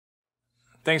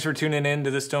Thanks for tuning in to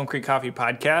the Stone Creek Coffee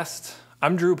Podcast.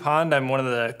 I'm Drew Pond. I'm one of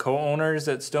the co-owners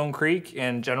at Stone Creek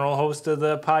and general host of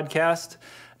the podcast.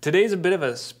 Today's a bit of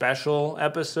a special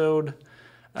episode.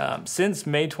 Since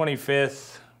May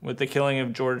 25th, with the killing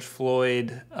of George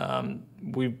Floyd,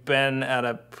 we've been at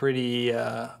a pretty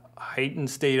heightened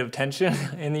state of tension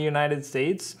in the United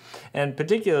States, and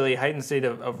particularly heightened state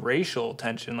of racial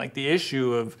tension. Like the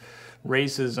issue of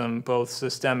racism, both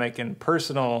systemic and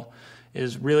personal,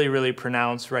 is really, really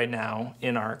pronounced right now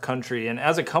in our country. And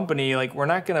as a company, like, we're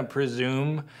not going to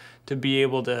presume to be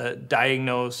able to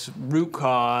diagnose root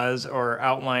cause or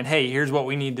outline, hey, here's what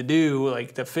we need to do,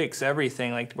 like, to fix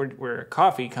everything. Like, we're a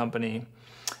coffee company.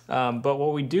 But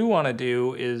what we do want to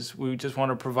do is we just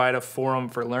want to provide a forum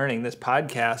for learning. This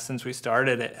podcast, since we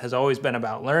started it, has always been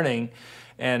about learning.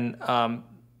 And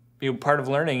part of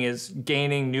learning is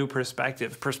gaining new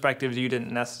perspectives you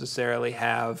didn't necessarily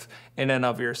have in and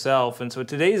of yourself. And so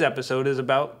today's episode is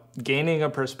about gaining a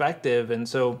perspective. And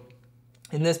so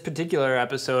in this particular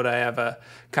episode, I have a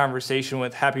conversation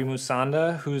with Happy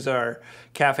Musonda, who's our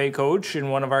cafe coach in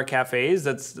one of our cafes.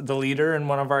 That's the leader in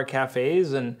one of our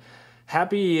cafes. And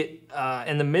Happy,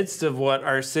 in the midst of what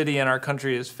our city and our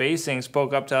country is facing,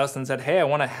 spoke up to us and said, hey, I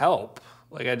want to help.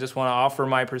 Like, I just want to offer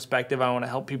my perspective. I want to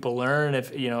help people learn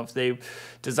if they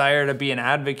desire to be an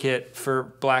advocate for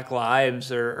Black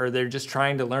lives, or they're just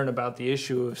trying to learn about the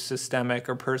issue of systemic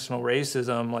or personal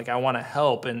racism. Like, I want to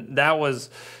help. And that was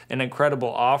an incredible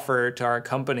offer to our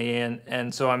company.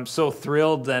 And so I'm so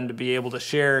thrilled then to be able to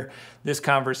share this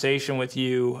conversation with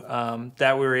you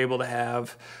that we were able to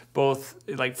have, both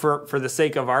like for the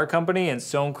sake of our company and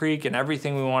Stone Creek and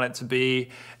everything we want it to be,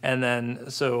 and then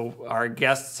so our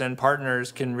guests and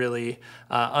partners can really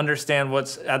understand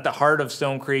what's at the heart of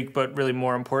Stone Creek, but really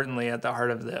more importantly at the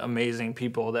heart of the amazing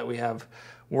people that we have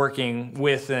working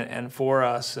with and for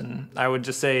us. And I would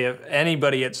just say, if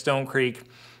anybody at Stone Creek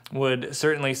would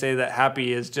certainly say that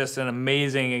Happy is just an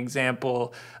amazing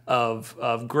example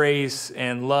of grace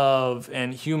and love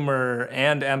and humor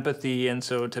and empathy. And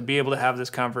so to be able to have this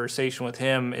conversation with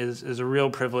him is a real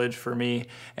privilege for me,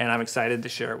 and I'm excited to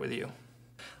share it with you.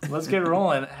 Let's get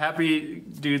rolling. Happy,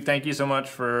 dude, thank you so much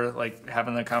for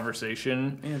having the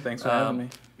conversation. Yeah, thanks for having me.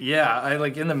 Yeah, I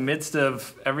in the midst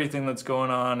of everything that's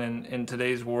going on in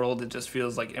today's world, it just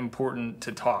feels important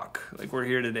to talk. Like, we're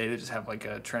here today to just have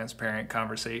a transparent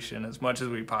conversation as much as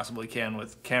we possibly can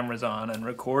with cameras on and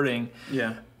recording.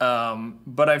 Yeah.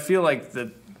 But I feel like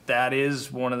that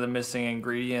is one of the missing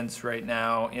ingredients right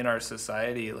now in our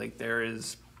society. Like, there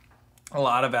is a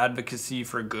lot of advocacy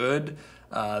for good.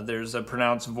 There's a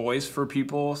pronounced voice for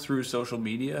people through social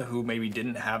media who maybe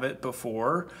didn't have it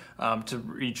before, to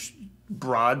reach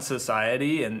broad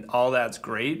society, and all that's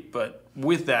great. But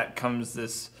with that comes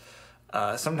this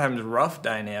sometimes rough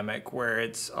dynamic where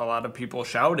it's a lot of people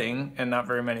shouting and not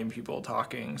very many people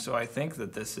talking. So I think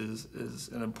that this is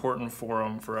an important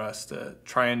forum for us to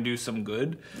try and do some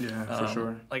good. Yeah, for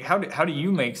sure. Like, how do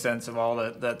you make sense of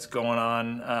all that's going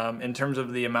on in terms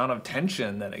of the amount of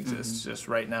tension that exists just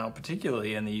right now,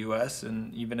 particularly in the U.S.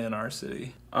 and even in our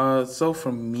city? So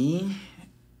for me,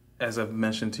 as I've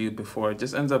mentioned to you before, it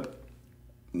just ends up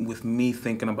with me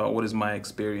thinking about what is my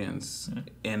experience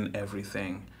in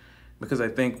everything. Because I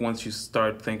think once you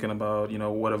start thinking about,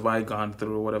 what have I gone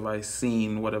through, what have I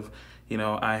seen, what have,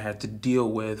 I had to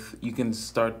deal with, you can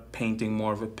start painting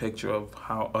more of a picture of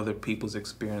how other people's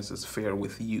experiences fare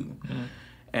with you.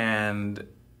 And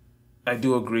I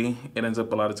do agree. It ends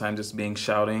up a lot of times just being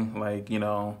shouting,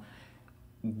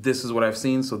 this is what I've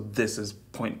seen, so this is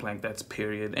point blank, that's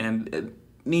period. And it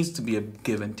needs to be a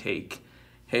give and take.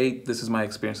 Hey, this is my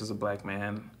experience as a Black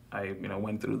man. I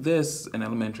went through this in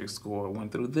elementary school, I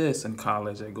went through this in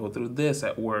college, I go through this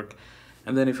at work.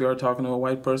 And then if you are talking to a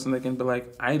white person, they can be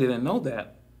like, I didn't know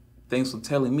that. Thanks for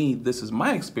telling me this is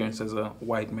my experience as a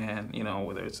white man,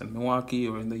 whether it's in Milwaukee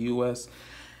or in the U.S.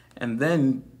 And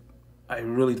then I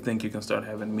really think you can start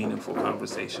having meaningful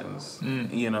conversations.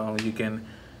 You can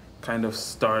kind of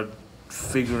start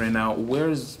figuring out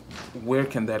where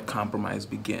can that compromise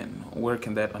begin? Where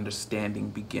can that understanding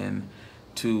begin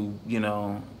to,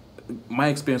 my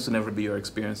experience will never be your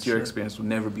experience. Your experience will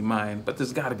never be mine. But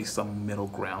there's got to be some middle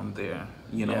ground there,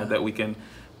 that we can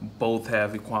both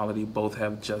have equality, both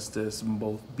have justice, and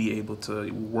both be able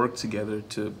to work together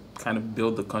to kind of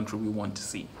build the country we want to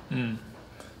see.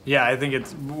 Yeah, I think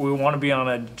we want to be on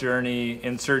a journey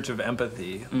in search of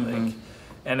empathy.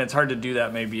 And it's hard to do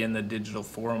that maybe in the digital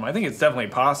forum. I think it's definitely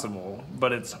possible,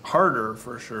 but it's harder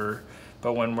for sure.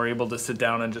 But when we're able to sit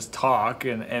down and just talk,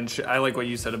 and I like what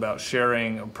you said about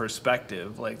sharing a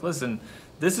perspective. Like, listen,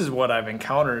 this is what I've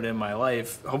encountered in my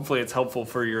life. Hopefully it's helpful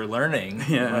for your learning.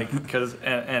 Yeah. Like,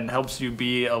 and helps you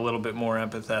be a little bit more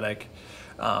empathetic.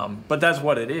 But that's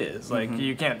what it is. Like,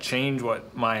 you can't change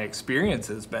what my experience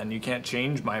has been. You can't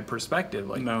change my perspective.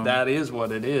 Like, that is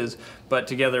what it is. But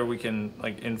together we can,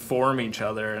 like, inform each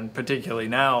other. And particularly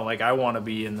now, like, I want to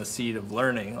be in the seat of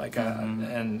learning. Like,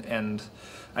 and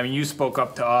I mean, you spoke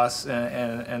up to us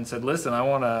and said, listen, I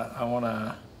want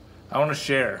to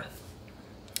share.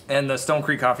 And the Stone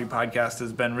Creek Coffee podcast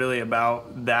has been really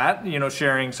about that, you know,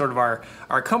 sharing sort of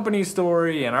our company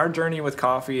story and our journey with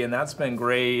coffee, and that's been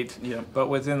great. Yeah. But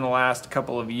within the last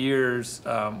couple of years,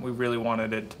 we really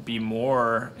wanted it to be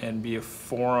more and be a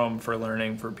forum for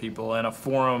learning for people, and a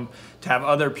forum to have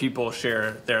other people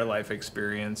share their life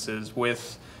experiences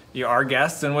with our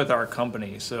guests and with our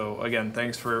company. So again,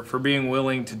 thanks for being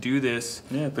willing to do this.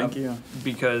 Yeah, thank you.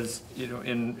 Because, you know,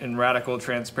 in radical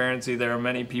transparency, there are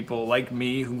many people like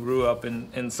me who grew up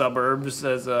in suburbs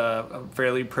as a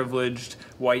fairly privileged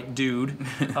white dude,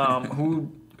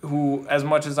 who, as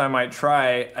much as I might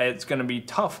try, it's going to be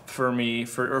tough for me,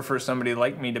 for somebody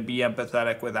like me, to be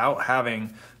empathetic without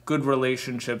having good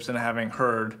relationships and having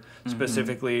heard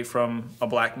specifically from a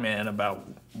black man about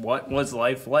what was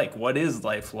life like, what is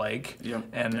life like,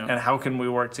 and how can we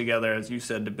work together, as you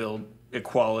said, to build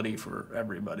equality for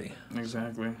everybody.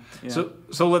 Exactly. Yeah.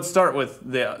 So let's start with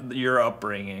your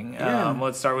upbringing.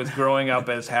 Let's start with growing up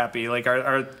as Happy. Like,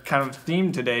 our kind of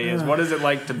theme today is, what is it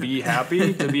like to be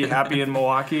happy, to be happy in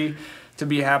Milwaukee, to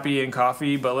be happy in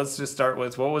coffee? But let's just start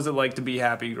with, what was it like to be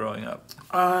happy growing up?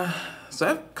 So I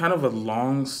have kind of a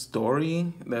long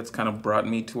story that's kind of brought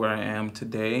me to where I am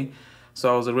today.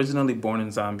 So I was originally born in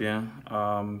Zambia.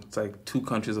 It's like 2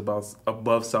 countries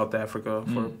above South Africa,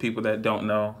 for people that don't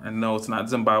know. And no, it's not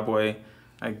Zimbabwe.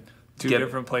 Two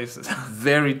different places.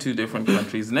 Very 2 different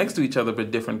countries, next to each other,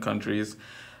 but different countries.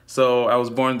 So I was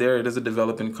born there. It is a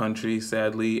developing country,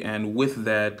 sadly. And with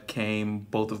that came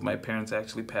both of my parents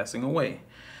actually passing away.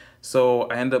 So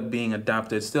I ended up being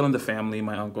adopted, still in the family.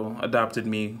 My uncle adopted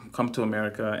me, come to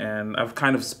America, and I've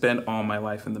kind of spent all my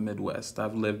life in the Midwest.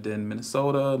 I've lived in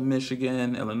Minnesota,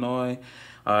 Michigan, Illinois.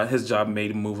 His job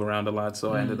made him move around a lot,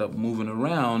 so I ended up moving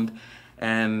around.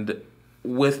 And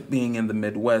with being in the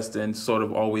Midwest and sort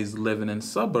of always living in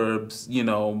suburbs, you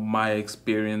know, my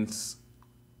experience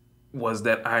was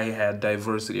that I had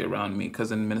diversity around me.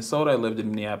 Because in Minnesota, I lived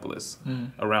in Minneapolis,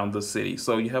 around the city.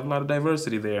 So you have a lot of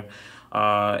diversity there.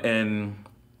 In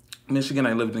Michigan,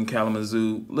 I lived in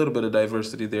Kalamazoo, a little bit of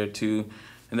diversity there too.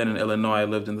 And then in Illinois, I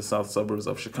lived in the south suburbs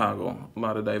of Chicago, a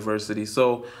lot of diversity.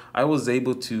 So I was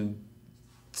able to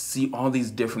see all these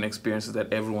different experiences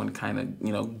that everyone kind of,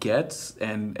 you know, gets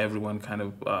and everyone kind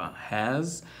of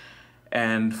has.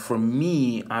 And for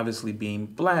me, obviously being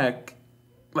black,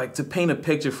 like, to paint a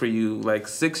picture for you, like,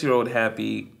 6-year-old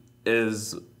Happy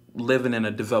is living in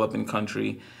a developing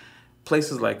country.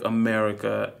 Places like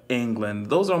America, England,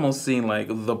 those are almost seen like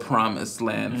the promised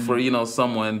land for, you know,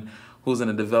 someone who's in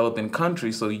a developing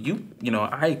country. So you know,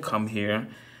 I come here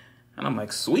and I'm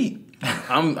like, sweet.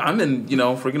 I'm in, you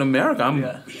know, freaking America.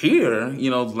 I'm here,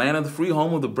 you know, land of the free,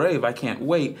 home of the brave. I can't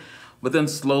wait. But then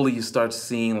slowly you start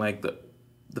seeing, like,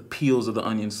 the peels of the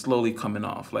onion slowly coming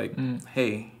off. Like,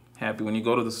 hey, Happy, when you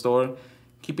go to the store,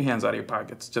 keep your hands out of your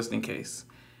pockets just in case.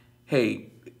 Hey,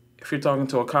 if you're talking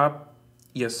to a cop,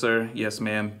 yes, sir. Yes,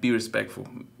 ma'am. Be respectful.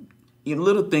 You know,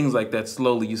 little things like that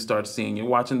slowly you start seeing. You're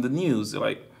watching the news. You're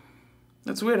like,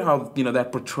 that's weird how, you know,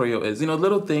 that portrayal is. You know,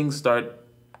 little things start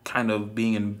kind of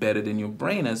being embedded in your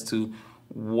brain as to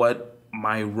what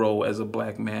my role as a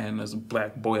black man, as a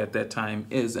black boy at that time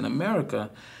is in America.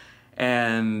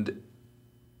 And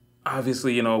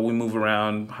obviously, you know, we move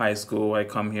around high school. I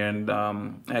come here and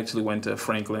I actually went to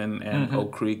Franklin and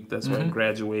Oak Creek. That's where I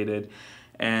graduated.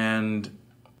 And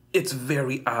it's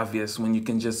very obvious when you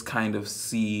can just kind of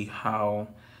see how,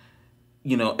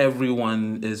 you know,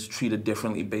 everyone is treated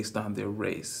differently based on their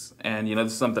race. And, you know,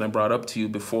 this is something I brought up to you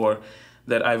before,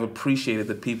 that I've appreciated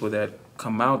the people that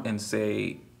come out and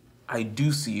say, I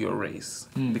do see your race.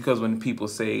 Because when people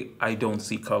say, I don't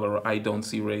see color or I don't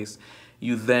see race,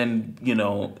 you then, you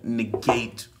know,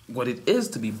 negate what it is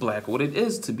to be black, what it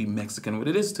is to be Mexican, what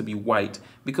it is to be white,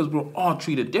 because we're all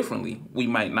treated differently. We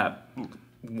might not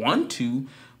want to,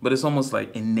 but it's almost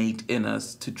like innate in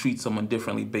us to treat someone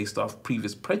differently based off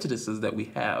previous prejudices that we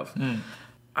have.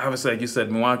 Obviously, like you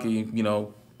said, Milwaukee, you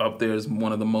know, up there is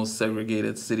one of the most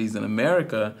segregated cities in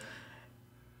America.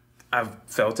 I've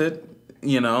felt it,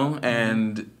 you know,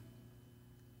 and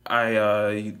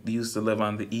I used to live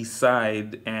on the east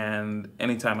side, and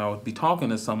anytime I would be talking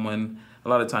to someone, a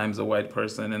lot of times a white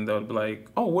person, and they would be like,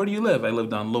 oh, where do you live? I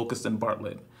lived on Locust and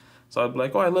Bartlett. So I'd be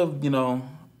like, oh, I live, you know,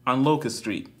 on Locust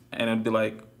Street. And it'd be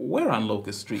like, where on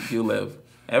Locust Street do you live?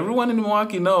 Everyone in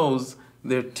Milwaukee knows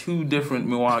there are two different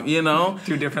Milwaukee, you know?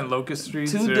 Two different Locust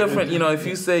Streets? Two different, you know, if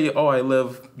you say, oh, I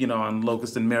live, you know, on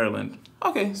Locust in Maryland.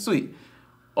 Okay, sweet.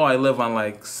 Oh, I live on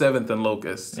like 7th and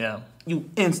Locust. Yeah. You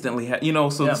instantly have, you know,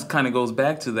 so this kind of goes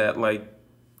back to that, like,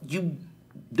 you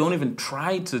don't even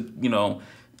try to, you know,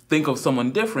 think of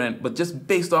someone different, but just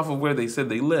based off of where they said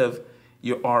they live,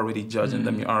 you're already judging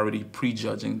them, you're already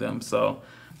prejudging them, so...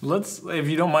 If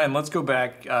you don't mind, let's go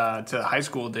back to high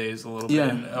school days a little bit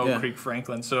in Oak Creek,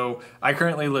 Franklin. So I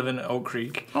currently live in Oak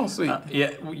Creek. Oh, sweet.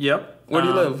 Yep. Where do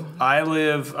you live? I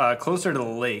live closer to the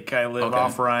lake. I live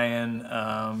off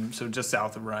Ryan, so just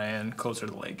south of Ryan, closer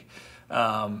to the lake.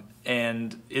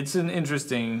 And it's an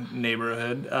interesting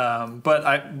neighborhood.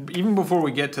 But even before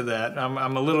we get to that,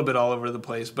 I'm a little bit all over the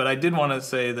place. But I did want to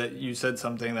say that you said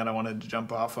something that I wanted to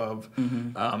jump off of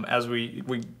as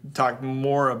we talk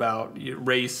more about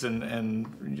race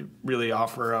and really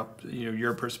offer up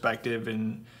your perspective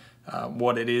and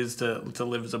what it is to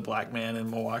live as a black man in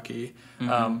Milwaukee.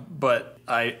 But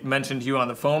I mentioned to you on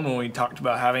the phone when we talked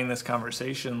about having this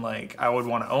conversation, like I would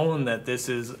want to own that this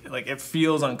is like, it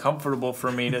feels uncomfortable for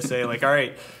me to say like, all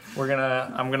right,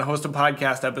 I'm going to host a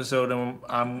podcast episode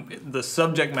and the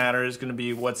subject matter is going to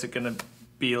be what's it going to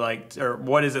be like, or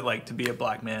what is it like to be a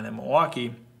black man in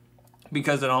Milwaukee?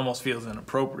 Because it almost feels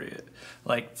inappropriate.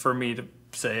 Like for me to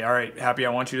say, all right, Happy, I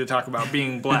want you to talk about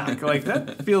being black. Like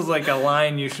that feels like a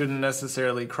line you shouldn't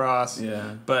necessarily cross.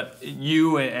 Yeah. But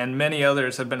you and many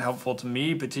others have been helpful to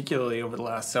me, particularly over the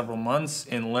last several months,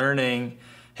 in learning,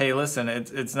 hey, listen,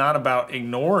 it's not about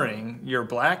ignoring your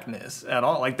blackness at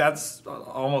all. Like that's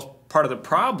almost part of the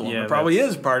problem. Yeah, it probably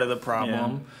is part of the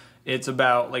problem. Yeah. It's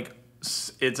about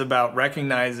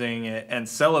recognizing it and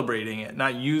celebrating it,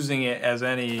 not using it as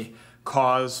any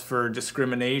cause for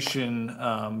discrimination,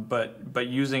 but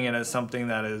using it as something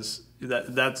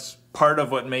that's part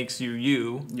of what makes you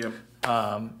you. Yep.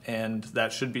 And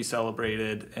that should be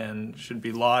celebrated and should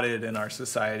be lauded in our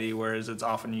society, whereas it's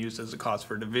often used as a cause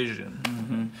for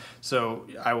division. So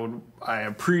I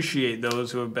appreciate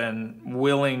those who have been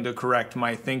willing to correct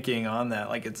my thinking on that.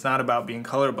 Like it's not about being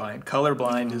colorblind.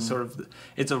 Colorblind is sort of,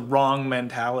 it's a wrong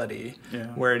mentality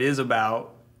where it is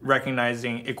about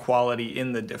recognizing equality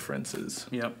in the differences.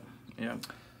 Yep.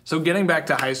 So getting back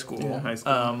to high school,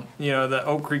 the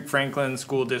Oak Creek Franklin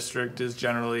School District is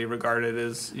generally regarded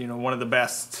as one of the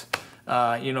best,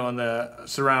 in the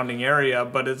surrounding area,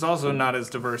 but it's also not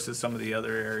as diverse as some of the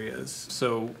other areas.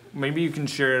 So maybe you can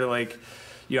share, like,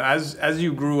 as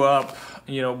you grew up,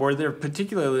 were there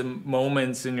particular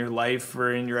moments in your life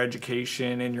or in your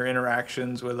education and your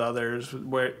interactions with others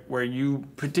where you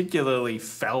particularly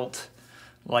felt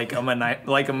like a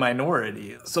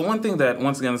minority? So one thing that,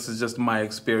 once again, this is just my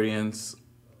experience,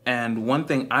 and one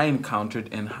thing I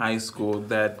encountered in high school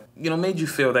that, made you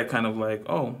feel that kind of like,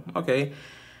 oh, okay.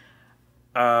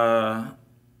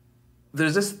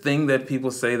 There's this thing that people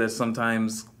say that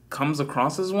sometimes comes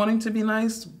across as wanting to be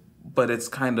nice, but it's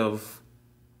kind of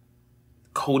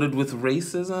coated with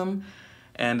racism.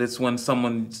 And it's when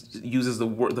someone uses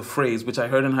the phrase, which I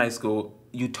heard in high school,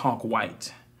 you talk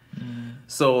white.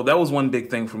 So that was one big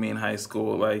thing for me in high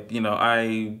school. Like,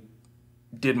 I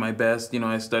did my best.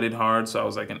 I studied hard. So I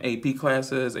was like in AP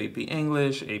classes, AP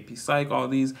English, AP Psych, all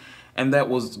these. And that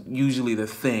was usually the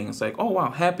thing. It's like, oh,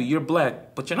 wow, Happy, you're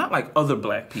black, but you're not like other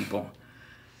black people,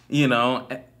 And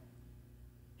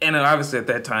obviously at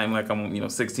that time, like I'm,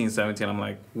 16, 17, I'm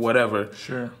like, whatever.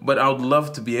 Sure. But I would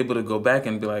love to be able to go back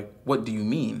and be like, what do you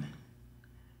mean?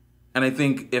 And I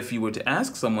think if you were to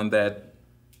ask someone that,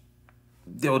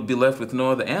 they would be left with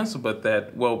no other answer but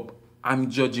that, well, I'm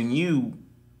judging you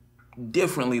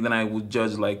differently than I would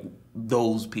judge like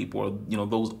those people or,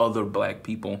 those other black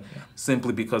people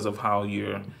simply because of how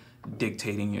you're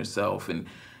dictating yourself. And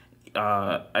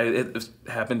it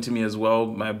happened to me as well.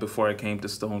 Before I came to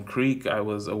Stone Creek, I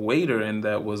was a waiter, and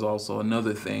that was also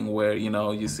another thing where,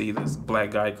 you see this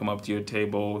black guy come up to your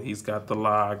table, he's got the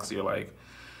locks, you're like,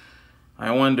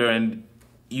 I wonder, and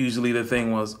usually the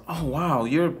thing was, oh, wow,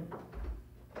 you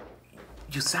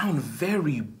sound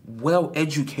very well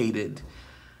educated.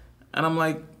 And I'm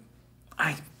like,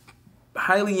 I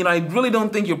really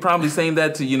don't think you're probably saying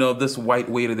that to, this white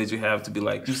waiter that you have to be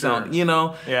like, you sound,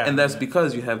 and that's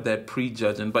because you have that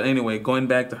prejudging. But anyway, going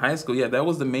back to high school, that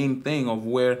was the main thing of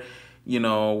where,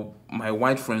 my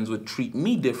white friends would treat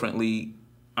me differently.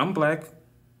 I'm black.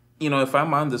 If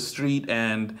I'm on the street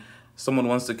and someone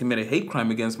wants to commit a hate crime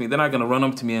against me, they're not going to run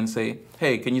up to me and say,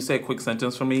 hey, can you say a quick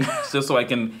sentence for me just so I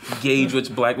can gauge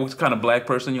which kind of black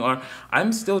person you are.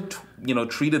 I'm still,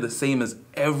 treated the same as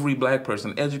every black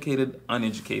person, educated,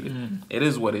 uneducated. It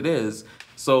is what it is.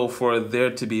 So for there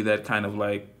to be that kind of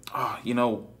like,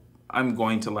 I'm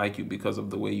going to like you because of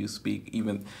the way you speak,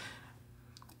 even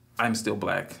I'm still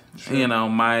black. Sure.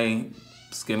 My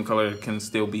skin color can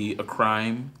still be a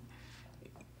crime.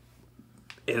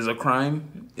 Is a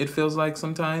crime, it feels like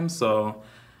sometimes. So,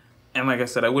 and like I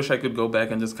said, I wish I could go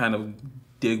back and just kind of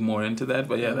dig more into that.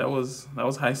 But yeah, that was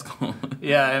high school.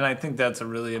 Yeah, and I think that's a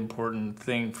really important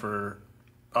thing for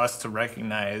us to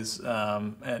recognize.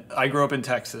 And I grew up in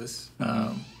Texas,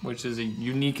 which is a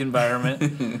unique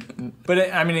environment. But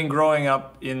in growing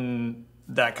up in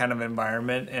that kind of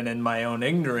environment and in my own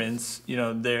ignorance,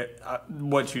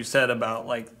 what you said about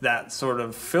like that sort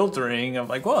of filtering of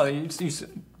like, well, you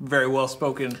very well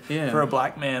spoken for a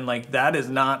black man, like that is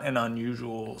not an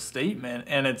unusual statement.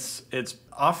 And it's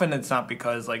often it's not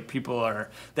because like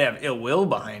they have ill will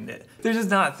behind it. They're just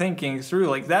not thinking through.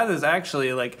 Like that is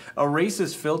actually like a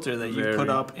racist filter that you put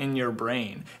up in your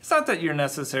brain. It's not that you're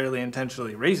necessarily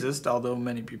intentionally racist, although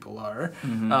many people are.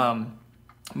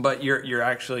 But you're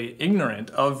actually ignorant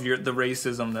of the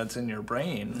racism that's in your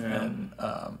brain, and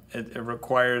it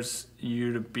requires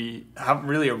you to have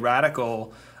really a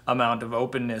radical amount of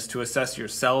openness to assess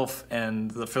yourself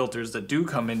and the filters that do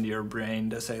come into your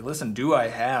brain to say, listen, do I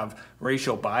have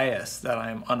racial bias that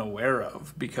I'm unaware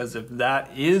of? Because if that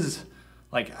is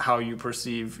like how you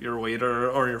perceive your waiter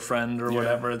or your friend or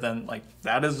whatever, then like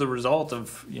that is the result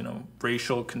of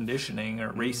racial conditioning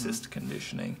or racist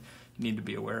conditioning you need to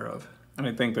be aware of. And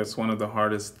I think that's one of the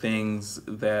hardest things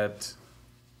that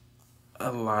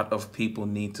a lot of people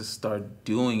need to start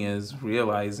doing is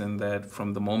realizing that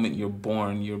from the moment you're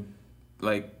born, you're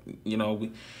like,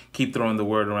 we keep throwing the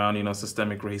word around,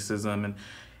 systemic racism, and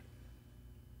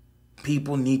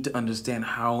people need to understand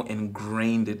how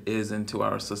ingrained it is into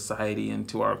our society,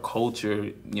 into our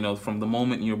culture. From the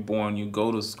moment you're born, you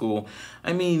go to school.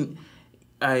 I mean,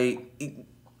 I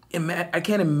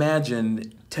can't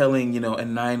imagine telling, a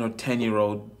 9 or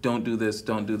 10-year-old, don't do this,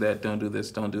 don't do that, don't do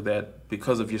this, don't do that,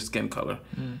 because of your skin color.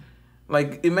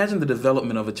 Like, imagine the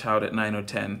development of a child at 9 or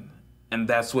 10, and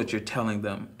that's what you're telling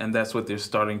them, and that's what they're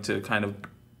starting to kind of,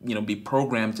 be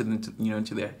programmed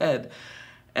into their head.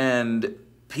 And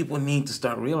people need to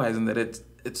start realizing that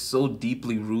it's so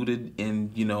deeply rooted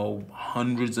in,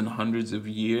 hundreds and hundreds of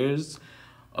years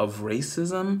of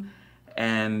racism.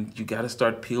 And you got to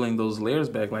start peeling those layers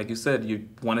back. Like you said, you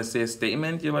want to say a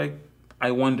statement, you're like,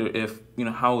 I wonder if,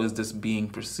 how is this being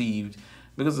perceived?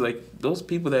 Because like those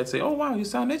people that say, oh, wow, you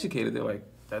sound educated. They're like,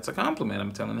 that's a compliment.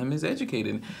 I'm telling him he's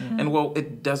educated. And well,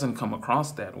 it doesn't come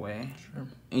across that way,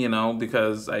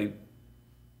 because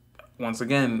once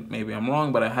again, maybe I'm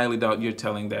wrong, but I highly doubt you're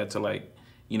telling that to like,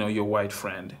 your white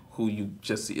friend who you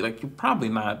just see. Like, you're probably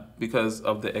not, because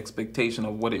of the expectation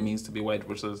of what it means to be white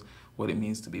versus what it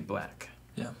means to be black.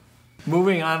 Yeah.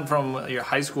 Moving on from your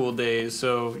high school days,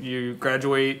 so you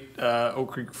graduate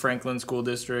Oak Creek Franklin School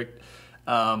District.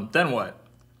 Then what?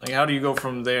 Like, how do you go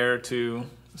from there to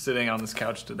sitting on this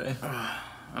couch today?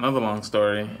 Another long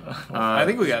story. I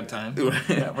think we got time.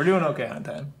 Yeah, we're doing okay on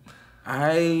time.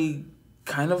 I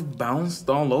kind of bounced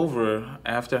all over.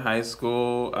 After high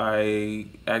school, I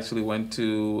actually went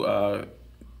to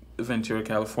Ventura,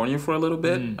 California for a little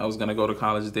bit. I was going to go to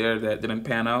college there. That didn't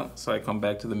pan out, so I come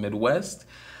back to the Midwest.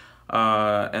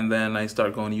 And then I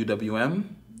start going to UWM.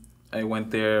 I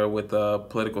went there with a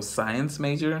political science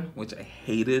major, which I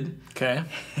hated. Okay.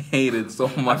 Hated so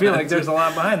much. I feel like there's a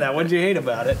lot behind that. What did you hate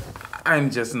about it?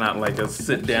 I'm just not like a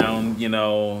sit down,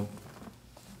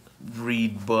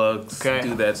 read books,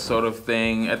 do that sort of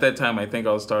thing. At that time, I think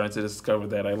I was starting to discover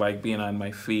that I like being on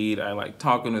my feet. I like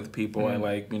talking with people. I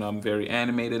like, I'm very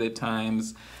animated at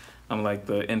times. I'm like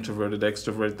the introverted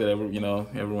extrovert that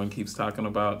everyone keeps talking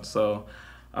about. So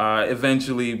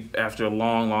eventually, after a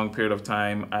long period of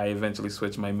time, I eventually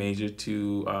switched my major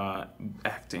to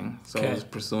acting. So I was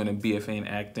pursuing a BFA in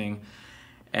acting.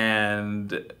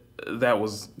 And that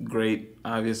was great,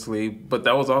 obviously. But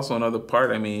that was also another part.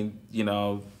 I mean,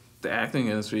 the acting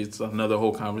industry, it's another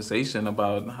whole conversation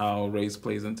about how race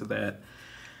plays into that.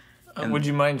 Would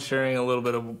you mind sharing a little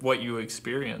bit of what you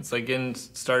experienced? Like in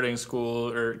starting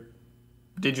school, or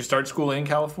did you start school in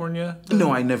California?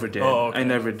 No, I never did. Oh, okay. I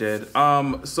never did.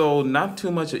 So not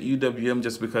too much at UWM,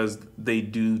 just because they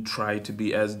do try to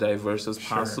be as diverse as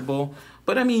possible.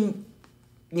 But I mean,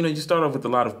 you start off with a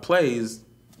lot of plays.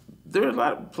 there are a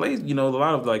lot of plays, a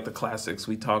lot of like the classics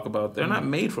we talk about, they're not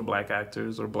made for black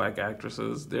actors or black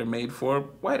actresses. They're made for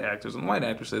white actors and white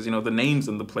actresses, the names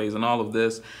in the plays and all of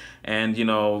this. And,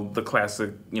 the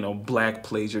classic, black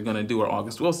plays you're going to do are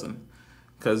August Wilson.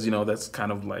 Because, that's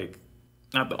kind of like,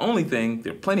 not the only thing,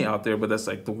 there are plenty out there, but that's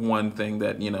like the one thing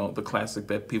that, the classic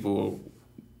that people will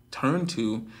turn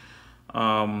to.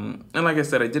 And like I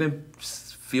said, I didn't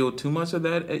feel too much of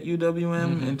that at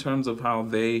UWM in terms of how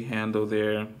they handle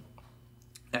their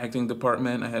acting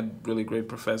department. I had really great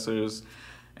professors,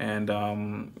 and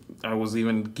I was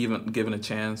even given a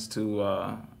chance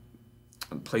to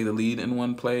play the lead in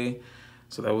one play,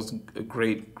 so that was a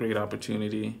great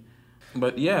opportunity.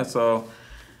 But yeah, so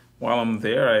while I'm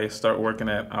there, I start working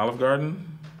at Olive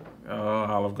Garden. Oh,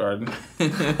 Olive Garden.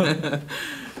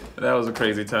 That was a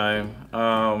crazy time.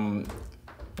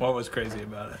 What was crazy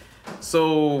about it?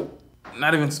 So,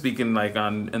 not even speaking like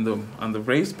on the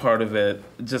race part of it,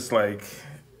 just like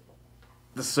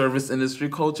the service industry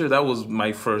culture. That was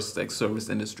my first like service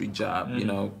industry job.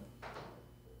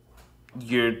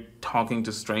 You're talking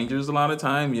to strangers a lot of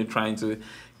time. You're trying to,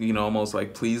 almost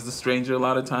like please the stranger a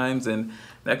lot of times, and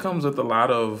that comes with a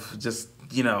lot of just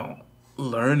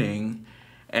learning,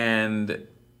 and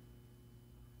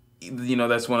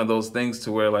that's one of those things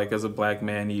to where like as a black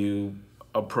man you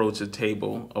approach a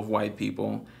table of white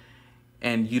people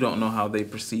and you don't know how they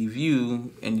perceive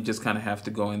you, and you just kind of have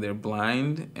to go in there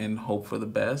blind and hope for the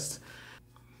best.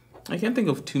 I can't think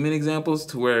of too many examples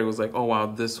to where it was like, oh wow,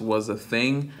 this was a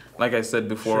thing. Like I said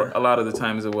before, Sure. A lot of the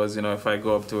times it was, if I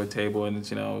go up to a table and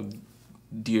it's,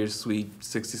 dear sweet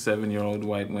 67-year-old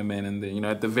white women, and then,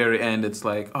 at the very end it's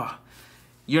like, oh,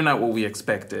 you're not what we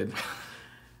expected.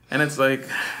 And it's like,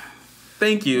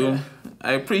 thank you. Yeah.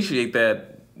 I appreciate that.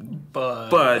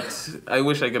 But I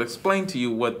wish I could explain to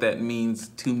you what that means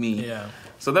to me. Yeah.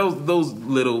 So those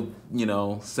little,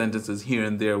 sentences here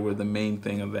and there were the main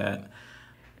thing of that.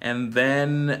 And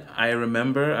then I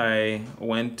remember I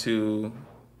went to,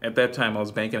 at that time I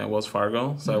was banking at Wells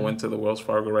Fargo. So I went to the Wells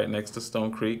Fargo right next to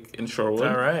Stone Creek in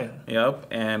Shorewood. All right. Yep.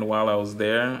 And while I was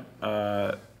there,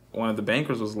 one of the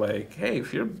bankers was like, hey,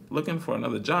 if you're looking for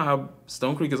another job,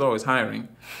 Stone Creek is always hiring.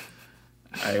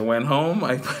 I went home,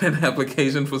 I put in an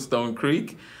application for Stone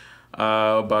Creek.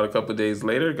 About a couple of days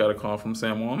later, got a call from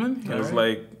Sam Wallman. He was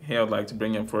like, hey, I'd like to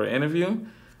bring you in for an interview.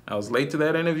 I was late to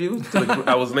that interview.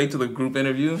 I was late to the group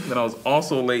interview. Then I was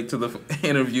also late to the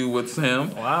interview with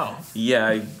Sam. Wow.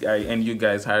 Yeah, and you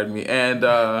guys hired me. And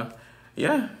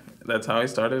yeah, that's how I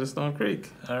started at Stone Creek.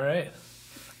 All right.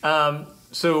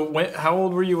 So how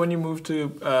old were you when you moved to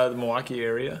the Milwaukee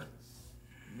area?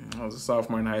 I was a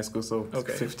sophomore in high school, so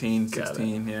 15,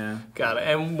 16, yeah. Got it.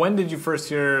 And when did you first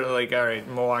hear, like, all right,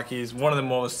 Milwaukee is one of the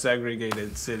most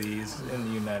segregated cities in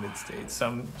the United States.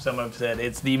 Some have said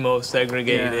it's the most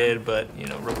segregated, but,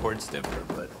 reports differ.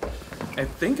 But I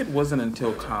think it wasn't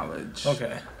until college.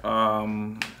 Okay.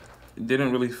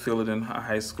 Didn't really feel it in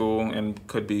high school, and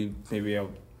could be maybe a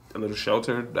little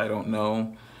sheltered, I don't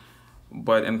know.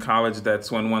 But in college,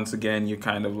 that's when, once again, you're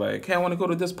kind of like, hey, I want to go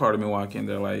to this part of Milwaukee. And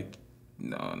they're like,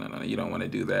 no, you don't want to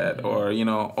do that. Mm-hmm.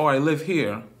 Or, oh, I live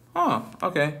here. Oh,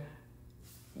 okay.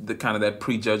 The kind of that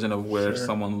prejudging of where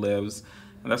someone lives.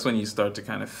 And that's when you start to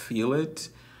kind of feel it.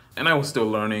 And I was still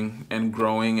learning and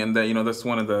growing. And that, that's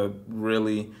one of the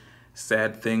really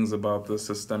sad things about the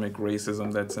systemic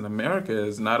racism that's in America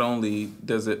is not only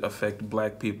does it affect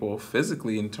black people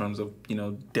physically in terms of,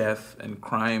 death and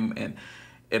crime, and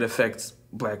it affects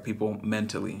black people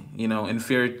mentally.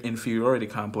 Inferiority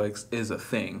complex is a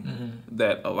thing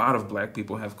that a lot of black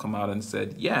people have come out and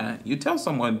said, yeah, you tell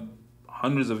someone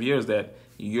hundreds of years that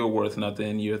you're worth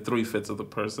nothing, you're 3/5 of the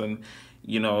person.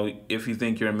 If you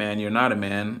think you're a man, you're not a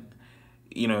man.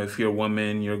 If you're a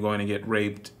woman, you're going to get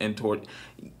raped and tortured.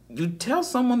 You tell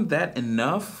someone that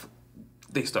enough,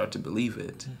 they start to believe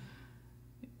it.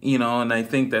 And I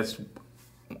think that's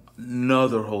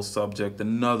another whole subject,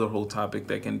 another whole topic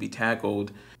that can be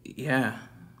tackled. Yeah.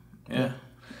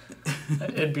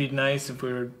 It'd be nice if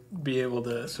we would be able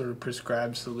to sort of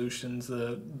prescribe solutions.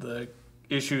 The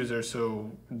issues are so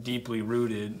deeply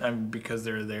rooted, because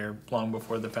they're there long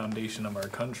before the foundation of our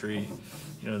country.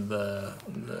 The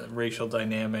racial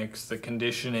dynamics, the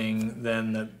conditioning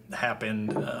then that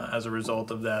happened as a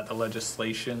result of that, the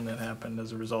legislation that happened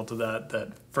as a result of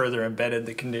that further embedded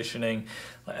the conditioning.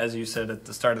 As you said at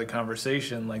the start of the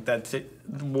conversation, like that's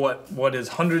what is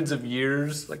hundreds of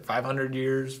years, like 500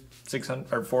 years,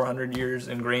 600 or 400 years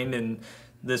ingrained in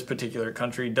this particular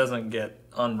country doesn't get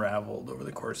unraveled over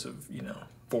the course of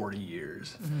 40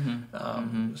 years.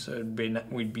 So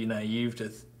we'd be naive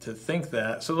to think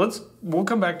that. So we'll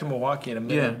come back to Milwaukee in a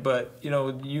minute. Yeah. But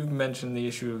you've mentioned the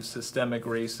issue of systemic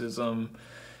racism,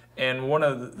 and one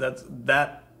of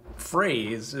that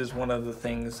phrase is one of the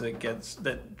things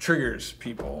that triggers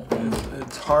people.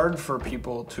 It's hard for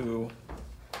people to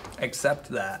accept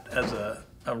that as a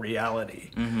reality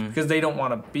because they don't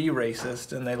want to be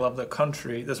racist and they love the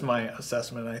country. This is my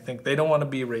assessment. I think they don't want to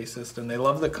be racist and they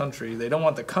love the country. They don't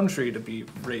want the country to be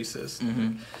racist.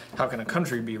 How can a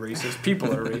country be racist?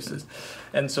 People are racist.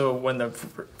 And so when the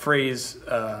phrase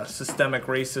systemic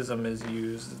racism is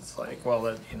used, it's like,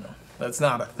 well, that's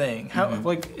not a thing. How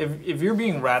like if you're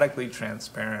being radically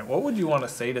transparent, what would you want to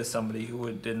say to somebody who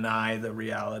would deny the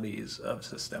realities of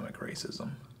systemic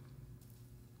racism?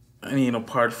 I mean,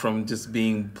 apart from just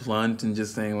being blunt and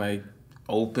just saying, like,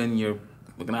 open your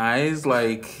fucking eyes,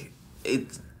 like,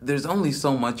 there's only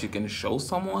so much you can show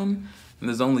someone, and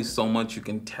there's only so much you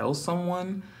can tell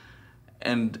someone.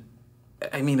 And,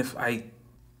 I mean, if I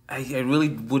really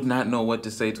would not know what to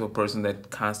say to a person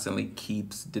that constantly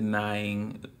keeps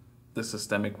denying the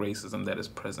systemic racism that is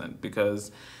present,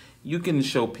 because you can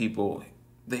show people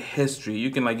the history.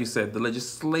 You can, like you said, the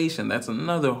legislation. That's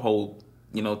another whole,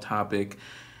 topic.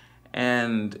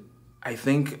 And I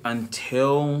think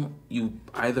until you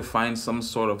either find some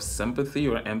sort of sympathy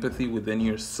or empathy within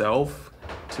yourself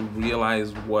to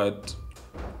realize what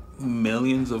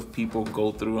millions of people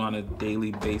go through on a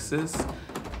daily basis,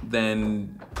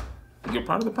 then you're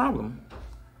part of the problem.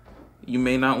 You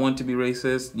may not want to be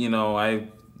racist.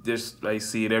 I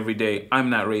see it every day. I'm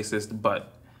not racist,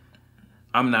 but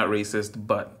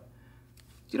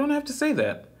you don't have to say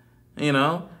that.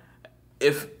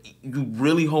 If you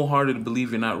really wholeheartedly believe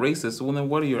you're not racist, well, then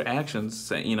what are your actions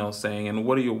saying, and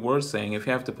what are your words saying? If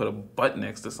you have to put a but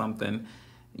next to something,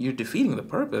 you're defeating the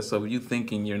purpose of you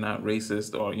thinking you're not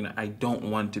racist or, I don't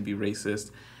want to be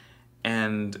racist.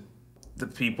 And the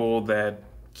people that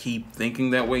keep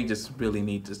thinking that way just really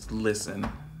need to listen.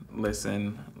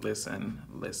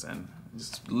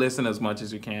 Just listen as much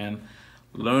as you can.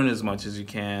 Learn as much as you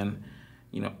can.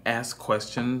 Ask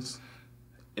questions.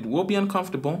 It will be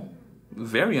uncomfortable.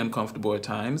 Very uncomfortable at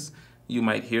times. You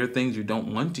might hear things you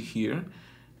don't want to hear.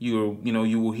 You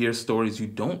will hear stories you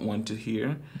don't want to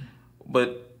hear.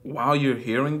 But while you're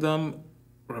hearing them,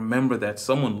 remember that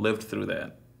someone lived through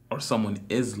that, or someone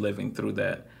is living through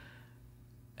that.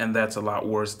 And that's a lot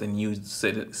worse than you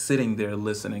sitting there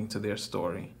listening to their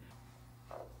story.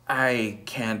 I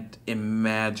can't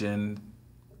imagine,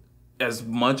 as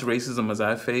much racism as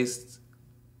I've faced,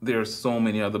 there are so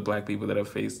many other black people that have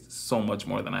faced so much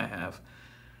more than I have.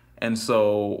 And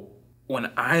so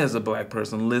when I, as a black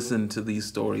person, listen to these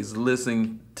stories,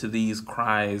 listen to these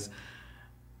cries,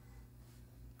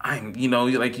 I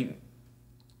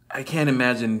can't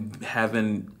imagine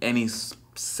having any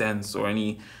sense or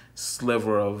any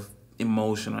sliver of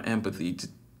emotion or empathy to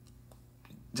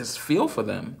just feel for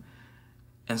them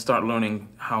and start learning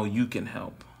how you can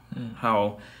help.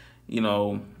 How,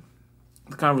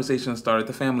 the conversation started at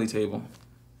the family table.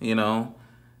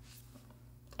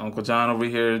 Uncle John over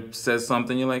here says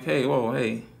something, you're like, hey,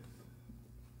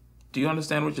 do you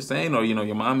understand what you're saying? Or,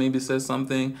 your mom maybe says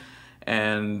something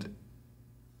and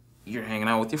you're hanging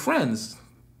out with your friends.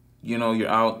 You're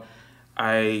out.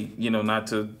 Not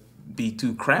to be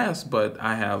too crass, but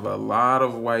I have a lot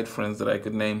of white friends that I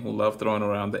could name who love throwing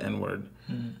around the N-word.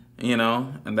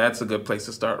 And that's a good place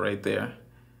to start right there.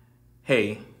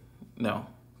 Hey, no,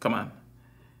 come on.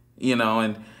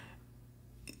 And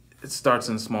it starts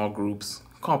in small groups.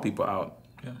 Call people out.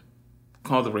 Yeah.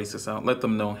 Call the racists out. Let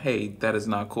them know, hey, that is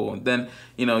not cool. And then,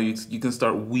 you can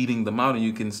start weeding them out, and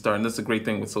you can start, and that's a great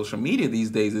thing with social media these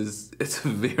days, is it's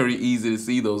very easy to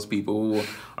see those people who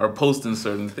are posting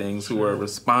certain things, who are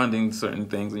responding to certain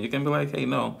things, and you can be like, hey,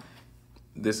 no,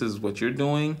 this is what you're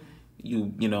doing.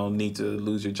 You need to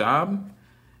lose your job.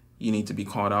 You need to be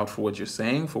called out for what you're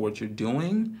saying, for what you're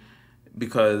doing.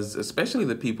 Because especially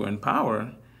the people in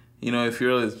power, if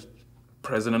you're a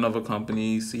president of a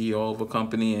company, CEO of a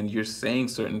company, and you're saying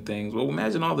certain things, well,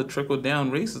 imagine all the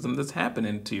trickle-down racism that's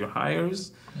happening to your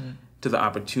hires, to the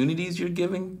opportunities you're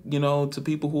giving, to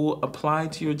people who apply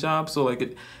to your job. So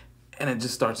it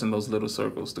just starts in those little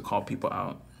circles to call people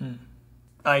out.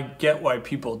 I get why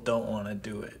people don't want to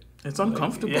do it. It's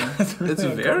uncomfortable. It's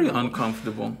very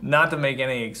uncomfortable. Not to make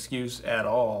any excuse at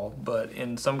all, but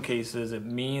in some cases it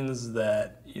means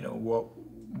that,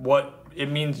 what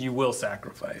it means you will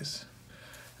sacrifice.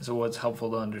 So what's helpful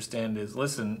to understand is,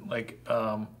 listen,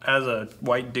 as a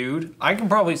white dude, I can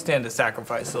probably stand to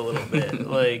sacrifice a little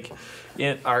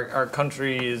bit. Our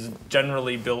country is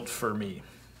generally built for me.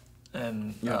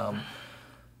 And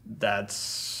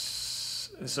that's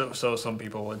so some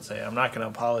people would say, I'm not going to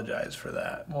apologize for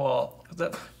that. Well,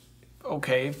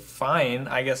 okay, fine.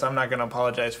 I guess I'm not going to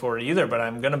apologize for it either, but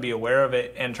I'm going to be aware of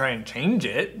it and try and change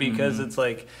it, because it's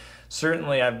like,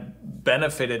 certainly I've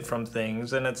benefited from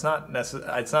things, and it's not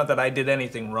that I did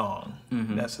anything wrong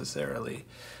necessarily.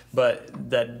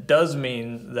 But that does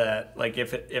mean that, like,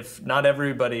 if not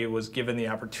everybody was given the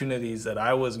opportunities that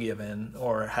I was given,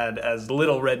 or had as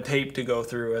little red tape to go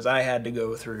through as I had to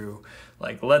go through,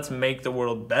 like, let's make the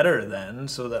world better then,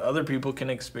 so that other people can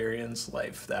experience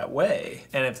life that way.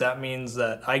 And if that means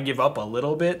that I give up a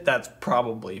little bit, that's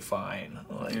probably fine.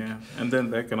 Like, yeah, and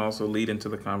then that can also lead into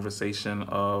the conversation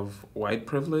of white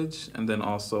privilege, and then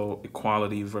also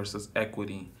equality versus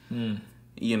equity.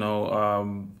 You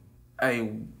know, I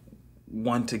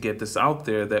want to get this out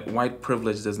there, that white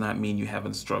privilege does not mean you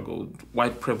haven't struggled.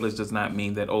 White privilege does not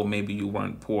mean that, oh, maybe you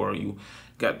weren't poor, you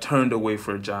got turned away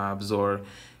for jobs, or,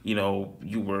 you know,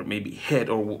 you were maybe hit,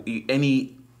 or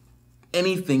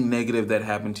anything negative that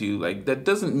happened to you. Like, that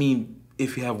doesn't mean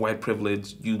if you have white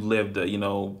privilege, you lived a, you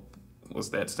know, what's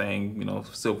that saying, you know,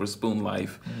 silver spoon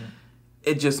life.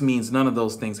 It just means none of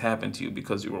those things happened to you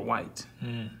because you were white.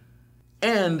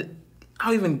 And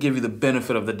I'll even give you the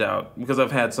benefit of the doubt, because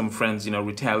I've had some friends, you know,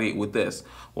 retaliate with this.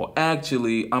 Well,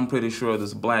 actually, I'm pretty sure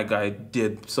this black guy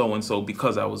did so-and-so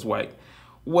because I was white.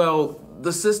 Well,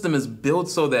 the system is built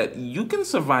so that you can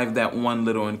survive that one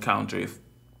little encounter if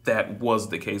that was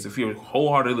the case. If you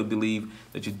wholeheartedly believe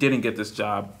that you didn't get this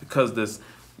job because this,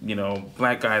 you know,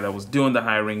 black guy that was doing the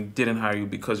hiring didn't hire you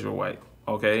because you're white,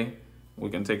 okay? We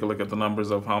can take a look at the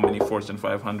numbers of how many Fortune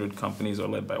 500 companies are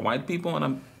led by white people,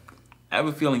 and I have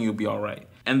a feeling you'll be all right.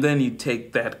 And then you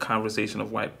take that conversation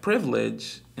of white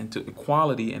privilege into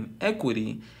equality and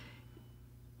equity,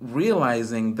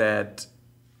 realizing that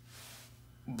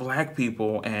black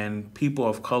people and people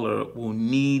of color will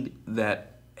need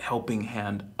that helping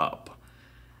hand up.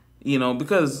 You know,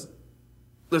 because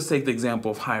let's take the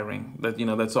example of hiring. That, you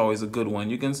know, that's always a good one.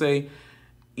 You can say,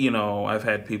 you know, I've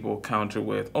had people counter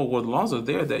with, oh, well, the laws are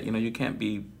there that, you know, you can't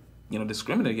be, you know,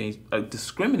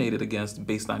 discriminated against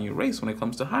based on your race when it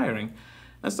comes to hiring.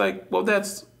 It's like, well,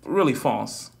 that's really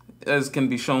false. As can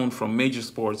be shown from major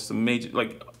sports to major,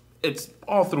 like, it's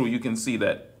all through, you can see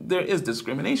that there is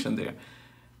discrimination there.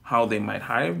 How they might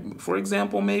hire, for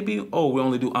example, maybe, oh, we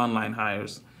only do online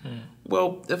hires.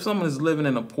 Well, if someone is living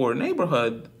in a poor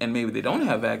neighborhood and maybe they don't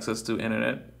have access to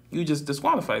internet, you just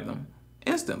disqualify them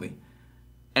instantly.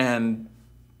 And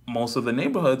most of the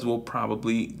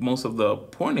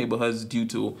poor neighborhoods, due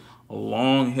to a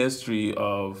long history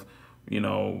of, you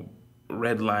know,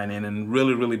 redlining and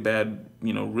really, really bad,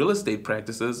 you know, real estate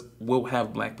practices, will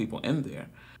have black people in there.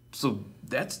 So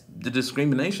that's the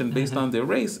discrimination based on their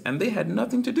race, and they had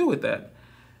nothing to do with that.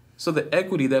 So the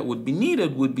equity that would be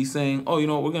needed would be saying, oh, you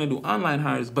know, we're going to do online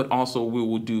hires, but also we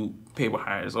will do paper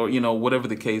hires, or, you know, whatever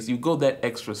the case. You go that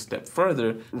extra step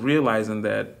further, realizing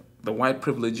that the white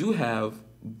privilege you have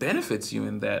benefits you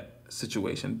in that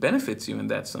situation, benefits you in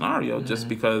that scenario, just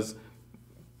because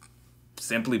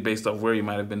simply based off where you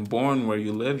might have been born, where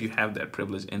you live, you have that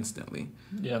privilege instantly.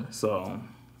 Yeah. So,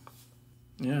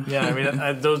 yeah. Yeah, I mean,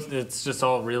 it's just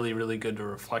all really, really good to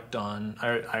reflect on.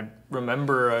 I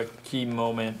remember a key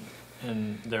moment,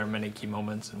 and there are many key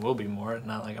moments and will be more,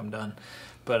 not like I'm done.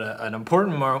 But an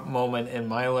important moment in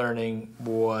my learning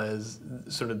was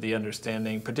sort of the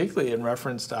understanding, particularly in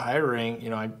reference to hiring. You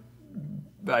know,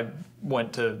 I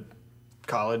went to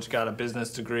college, got a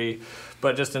business degree,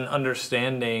 but just an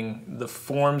understanding the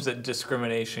forms that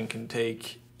discrimination can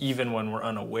take even when we're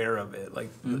unaware of it. Like,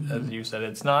 as you said,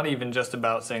 it's not even just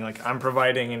about saying, like, I'm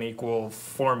providing an equal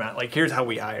format. Like, here's how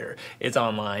we hire. It's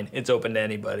online. It's open to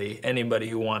anybody. Anybody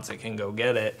who wants it can go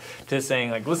get it. To saying,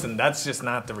 like, listen, that's just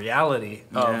not the reality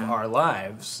of our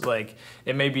lives. Like,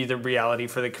 it may be the reality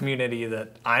for the community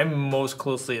that I'm most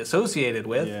closely associated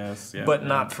with, but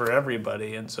not for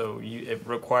everybody. And so it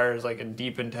requires, like, a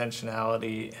deep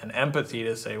intentionality and empathy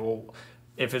to say, well,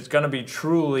 if it's going to be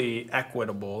truly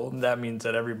equitable, that means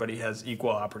that everybody has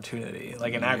equal opportunity,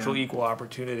 like an actual equal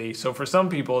opportunity. So for some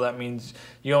people, that means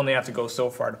you only have to go so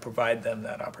far to provide them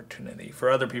that opportunity. For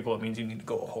other people, it means you need to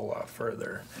go a whole lot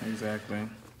further. Exactly.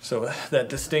 So that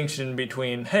distinction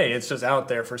between, hey, it's just out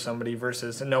there for somebody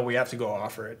versus, no, we have to go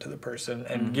offer it to the person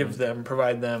and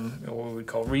provide them what we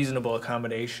call reasonable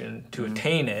accommodation to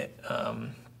attain it.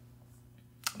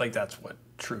 Like, that's what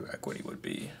true equity would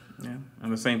be. Yeah,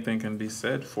 and the same thing can be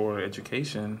said for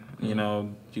education. You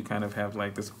know, you kind of have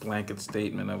like this blanket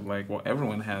statement of like, well,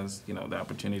 everyone has, you know, the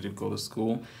opportunity to go to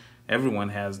school. Everyone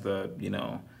has the, you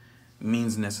know,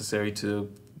 means necessary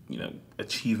to,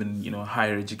 achieving,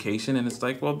 higher education. And it's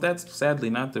like, well, that's sadly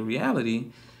not the reality,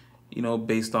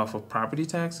 based off of property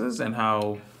taxes and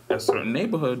how a certain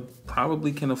neighborhood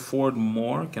probably can afford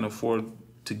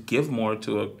to give more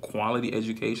to a quality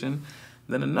education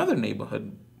than another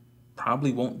neighborhood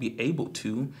probably won't be able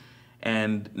to,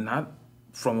 and not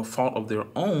from a fault of their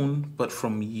own, but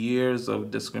from years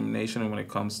of discrimination when it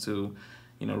comes to,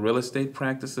 real estate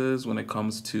practices, when it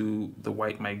comes to the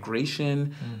white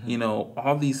migration,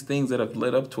 all these things that have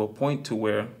led up to a point to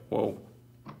where, well,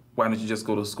 why don't you just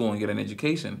go to school and get an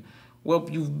education? Well,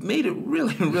 you've made it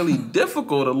really, really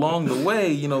difficult along the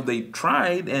way. They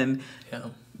tried and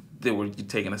they were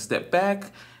taking a step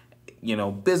back.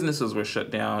 Businesses were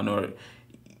shut down, or,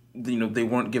 they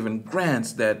weren't given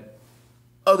grants that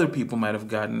other people might have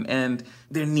gotten. And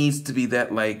there needs to be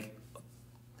that, like,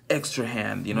 extra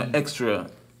hand, extra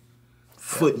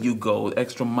foot you go,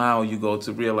 extra mile you go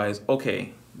to realize,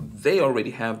 okay, they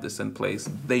already have this in place.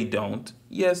 They don't.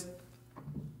 Yes,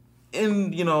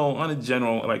 on a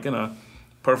general, like in a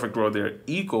perfect world, they're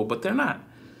equal, but they're not.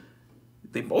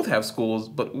 They both have schools,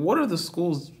 but what are the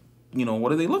schools, what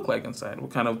do they look like inside?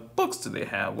 What kind of books do they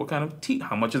have? What kind of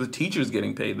how much are the teachers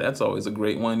getting paid? That's always a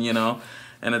great one,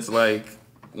 And it's like,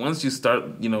 once you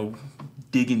start,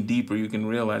 digging deeper, you can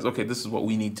realize, okay, this is what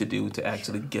we need to do to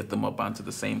actually get them up onto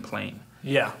the same plane.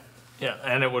 Yeah,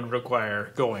 and it would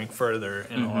require going further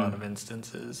in a lot of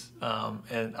instances.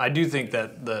 And I do think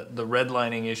that the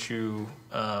redlining issue,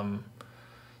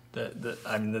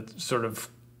 that sort of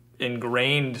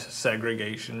ingrained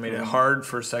segregation made it hard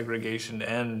for segregation to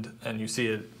end, and you see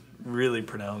it really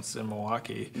pronounced in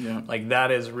Milwaukee. Yeah. Like,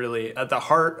 that is really at the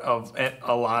heart of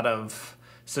a lot of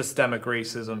systemic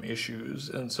racism issues.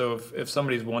 And so if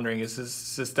somebody's wondering, is this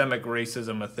systemic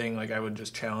racism a thing, like, I would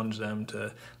just challenge them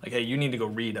to, like, hey, you need to go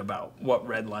read about what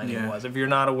redlining was. If you're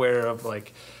not aware of,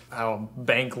 like, how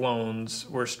bank loans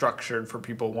were structured for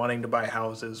people wanting to buy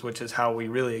houses, which is how we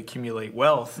really accumulate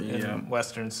wealth in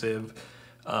Western Civ.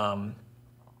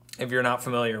 If you're not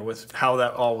familiar with how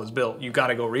that all was built, you got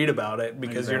to go read about it,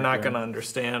 because you're not going to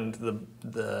understand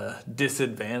the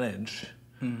disadvantage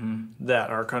that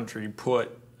our country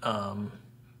put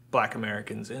Black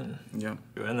Americans in. Yeah.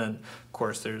 And then, of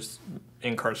course, there's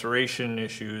incarceration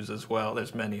issues as well.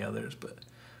 There's many others, but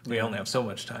we only have so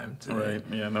much time today. Right.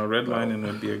 Yeah, no, redlining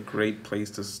would be a great place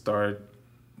to start,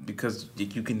 because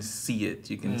you can see it.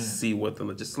 You can see what the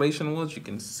legislation was. You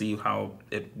can see how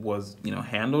it was,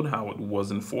 handled, how it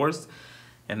was enforced.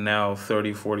 And now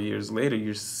 30, 40 years later,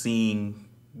 you're seeing,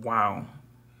 wow,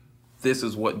 this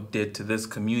is what did to this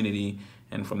community.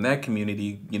 And from that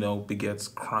community, begets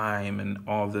crime and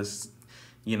all this,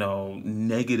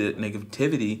 negativity.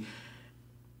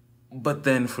 But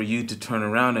then for you to turn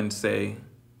around and say,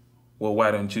 well,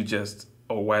 why don't you just,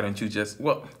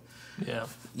 well, yeah,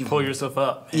 you pull yourself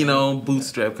up.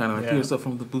 Bootstrap, kind of like pull yourself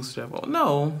from the bootstrap. Oh,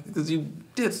 no, because you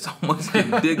did so much.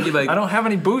 You're like, I don't have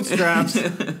any bootstraps.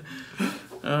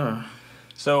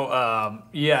 So,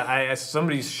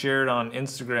 somebody shared on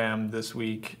Instagram this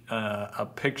week a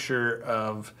picture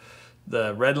of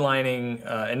the redlining,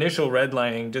 initial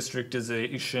redlining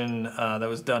districtization that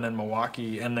was done in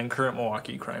Milwaukee, and then current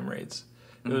Milwaukee crime rates.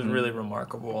 It was really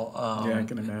remarkable. I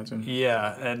can imagine.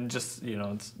 Yeah, and just,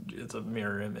 it's a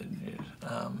mirror image.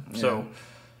 So,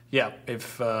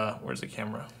 if, where's the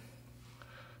camera?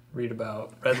 Read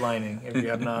about redlining. If you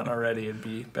have not already, it'd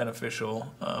be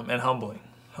beneficial and humbling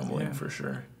for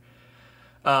sure.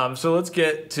 So let's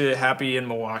get to Happy in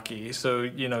Milwaukee. So,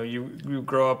 you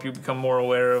grow up, you become more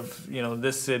aware of,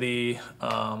 this city,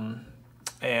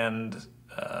 and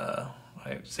I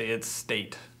say its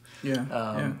state.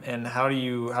 And how do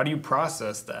you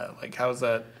process that? Like, how's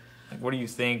that? Like, what do you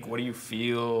think? What do you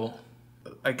feel?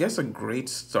 I guess a great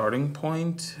starting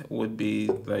point would be,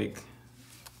 like,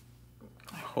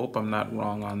 I hope I'm not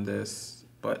wrong on this,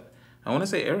 but I want to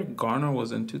say Eric Garner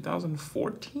was in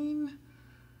 2014,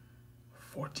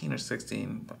 14 or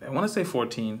 16, but I want to say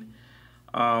 14.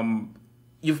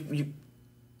 You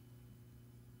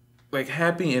like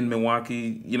Happy in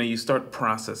Milwaukee, you start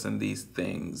processing these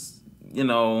things.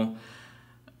 You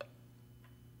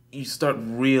start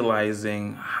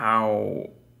realizing how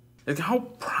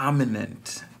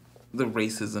prominent the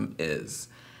racism is.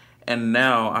 And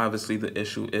now, obviously, the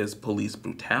issue is police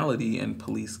brutality and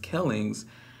police killings.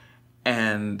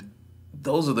 And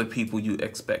those are the people you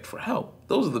expect for help.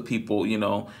 Those are the people,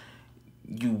 you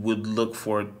would look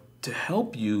for to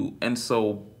help you. And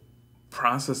so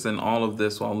processing all of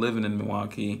this while living in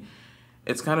Milwaukee,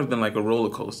 it's kind of been like a roller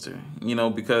coaster,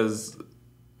 because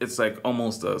it's like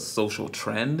almost a social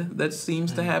trend that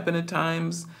seems to happen at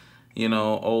times.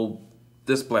 Oh,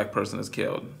 this Black person is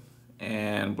killed.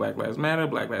 and Black Lives Matter,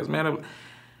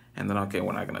 and then, okay,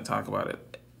 we're not going to talk about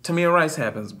it. Tamir Rice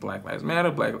happens, Black Lives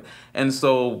Matter, and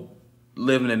so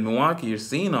living in Milwaukee, you're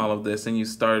seeing all of this, and you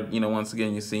start, once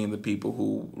again, you're seeing the people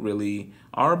who really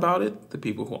are about it, the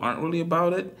people who aren't really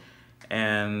about it,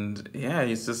 and yeah,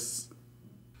 it's just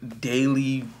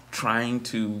daily trying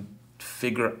to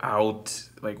figure out,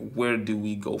 like, where do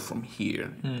we go from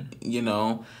here,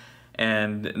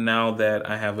 And now that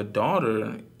I have a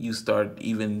daughter, you start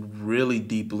even really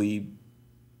deeply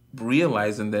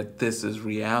realizing that this is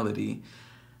reality.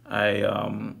 I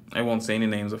won't say any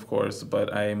names, of course,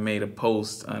 but I made a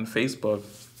post on Facebook,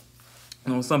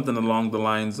 something along the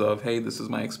lines of, hey, this is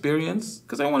my experience,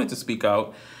 because I wanted to speak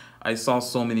out. I saw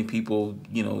so many people,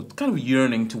 kind of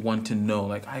yearning to want to know,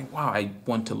 like, I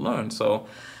want to learn. So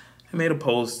I made a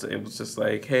post. It was just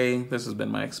like, hey, this has been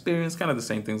my experience, kind of the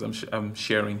same things I'm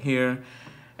sharing here.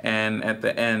 And at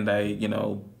the end, I,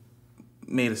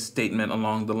 made a statement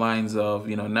along the lines of,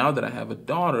 now that I have a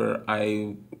daughter,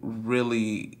 I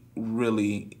really,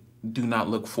 really do not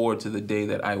look forward to the day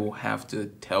that I will have to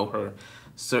tell her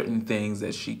certain things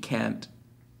that she can't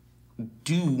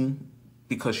do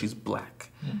because she's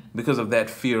black. Because of that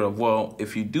fear of, well,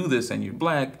 if you do this and you're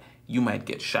black, you might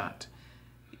get shot.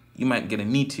 You might get a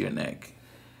knee to your neck.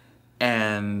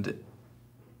 And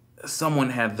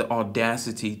someone had the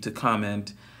audacity to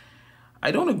comment, I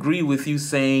don't agree with you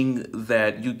saying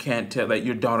that you can't tell, that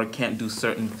your daughter can't do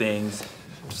certain things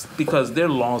because there are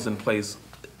laws in place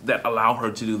that allow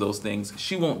her to do those things.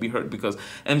 She won't be hurt because,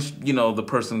 and the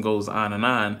person goes on.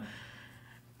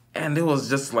 And it was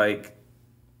just like,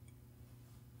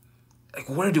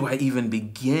 where do I even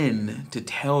begin to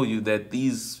tell you that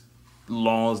these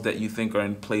laws that you think are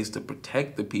in place to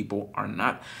protect the people are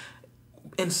not,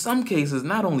 in some cases,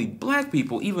 not only black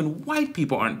people, even white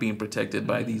people aren't being protected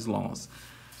by these laws.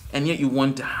 And yet you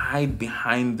want to hide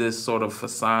behind this sort of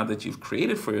facade that you've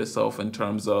created for yourself in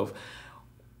terms of,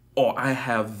 oh, I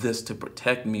have this to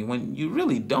protect me, when you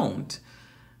really don't.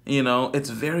 It's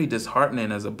very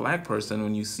disheartening as a black person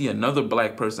when you see another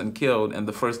black person killed and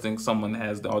the first thing someone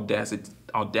has the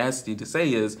audacity to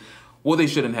say is, well, they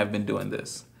shouldn't have been doing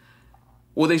this.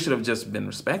 Well, they should have just been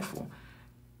respectful.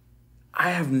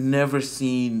 I have never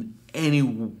seen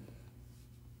any,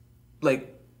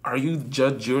 are you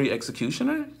judge, jury,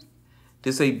 executioner?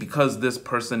 To say because this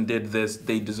person did this,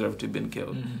 they deserve to have been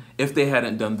killed. If they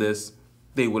hadn't done this,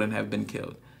 they wouldn't have been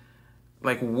killed.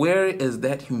 Where is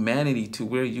that humanity to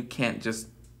where you can't just,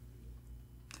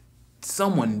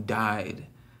 someone died.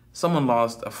 Someone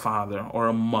lost a father or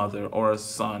a mother or a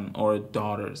son or a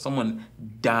daughter. Someone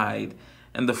died.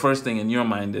 And the first thing in your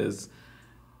mind is,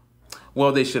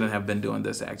 well, they shouldn't have been doing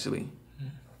this, actually.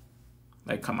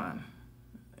 Come on.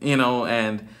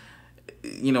 And,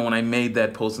 when I made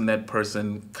that post and that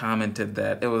person commented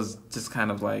that, it was just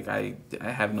kind of like, I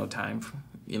have no time,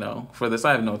 for this.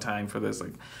 I have no time for this.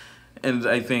 And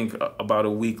I think about a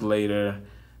week later,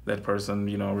 that person,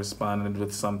 responded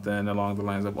with something along the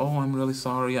lines of, oh, I'm really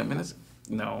sorry. I mean,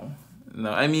 no.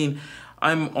 I mean,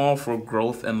 I'm all for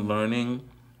growth and learning.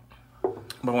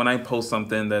 But when I post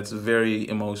something that's very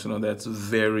emotional, that's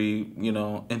very,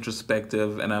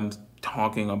 introspective, and I'm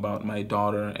talking about my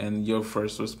daughter, and your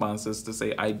first response is to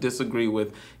say, I disagree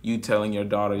with you telling your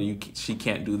daughter she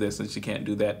can't do this and she can't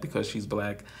do that because she's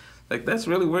black. That's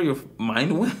really where your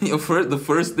mind went. The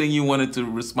first thing you wanted to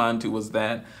respond to was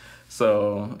that.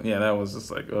 So, yeah, that was just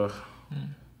like, ugh.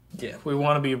 Yeah, we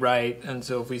want to be right, and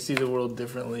so if we see the world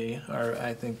differently,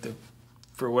 I think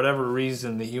for whatever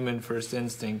reason, the human first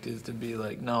instinct is to be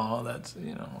like, no, that's,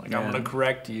 I'm going to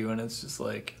correct you, and it's just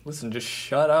like, listen, just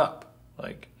shut up.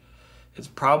 It's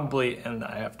probably, and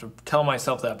I have to tell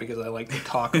myself that because I like to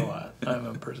talk a lot. I'm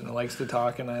a person who likes to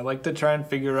talk, and I like to try and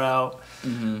figure out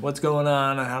what's going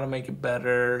on and how to make it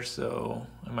better. So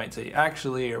I might say,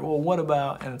 actually, or, well, what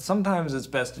about? And sometimes it's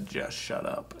best to just shut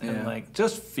up and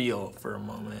just feel for a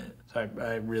moment. So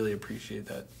I really appreciate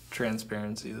that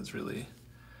transparency. That's really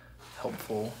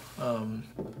helpful.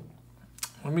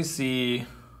 Let me see.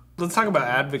 Let's talk about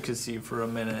advocacy for a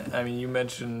minute. I mean, you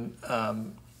mentioned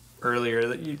earlier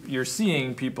that you're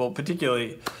seeing people,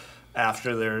 particularly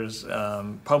after there's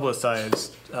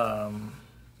publicized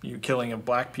killing of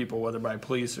black people, whether by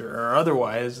police or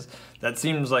otherwise, that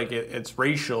seems like it's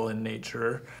racial in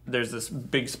nature. There's this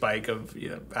big spike of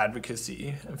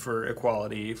advocacy for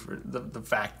equality, for the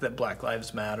fact that Black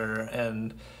Lives Matter,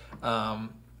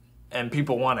 and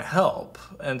people want to help.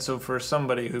 And so for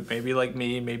somebody who maybe like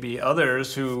me, maybe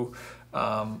others who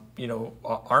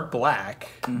aren't black,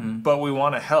 but we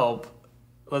want to help,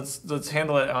 let's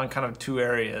handle it on kind of two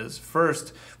areas.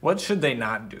 First, what should they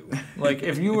not do? Like,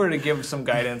 if you were to give some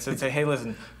guidance and say, hey,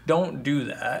 listen, don't do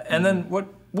that, and then what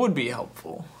would be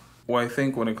helpful? Well, I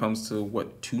think when it comes to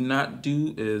what to not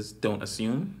do is don't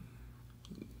assume.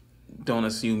 Don't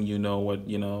assume you know what,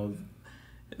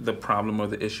 the problem or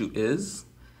the issue is.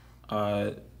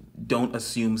 Don't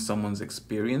assume someone's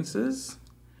experiences.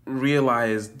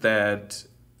 Realize that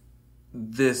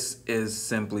this is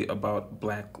simply about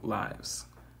Black lives.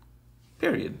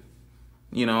 Period.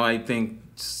 I think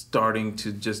starting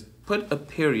to just put a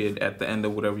period at the end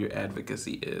of whatever your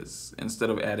advocacy is, instead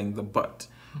of adding the but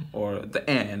or the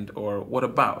and or what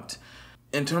about.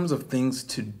 In terms of things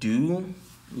to do,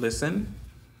 listen,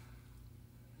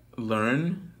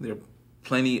 learn. There are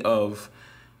plenty of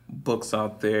books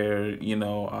out there,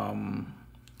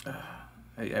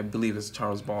 I believe it's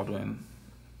Charles Baldwin.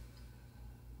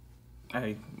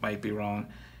 I might be wrong.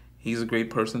 He's a great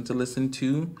person to listen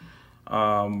to.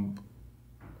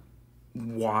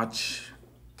 Watch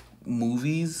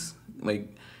movies,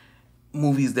 like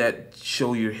movies that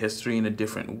show your history in a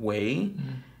different way.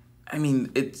 I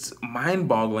mean, it's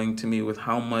mind-boggling to me with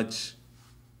how much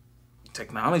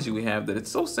technology we have that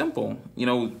it's so simple.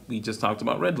 We just talked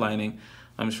about redlining.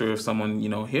 I'm sure if someone,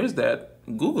 hears that,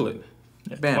 Google it.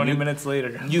 Bam, 20 minutes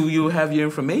later. You have your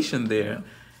information there. Yeah.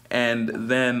 And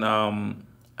then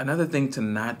another thing to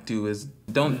not do is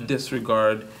don't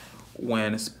disregard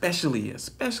when, especially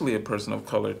a person of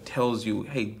color tells you,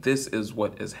 hey, this is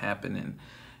what is happening.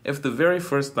 If the very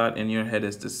first thought in your head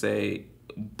is to say,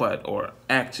 but, or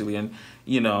actually, and,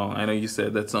 I know you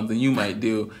said that's something you might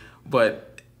do,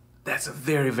 but that's a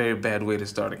very, very bad way to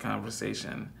start a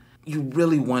conversation. You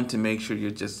really want to make sure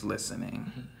you're just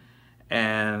listening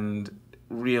and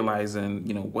realizing,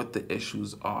 what the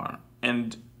issues are.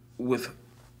 And with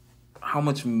how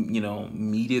much,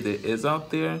 media there is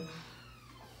out there,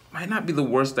 might not be the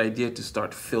worst idea to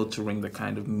start filtering the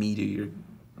kind of media you're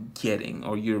getting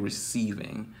or you're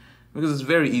receiving. Because it's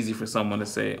very easy for someone to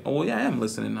say, oh, well, yeah, I'm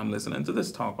listening to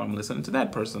this talk, or I'm listening to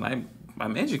that person,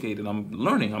 I'm educated, I'm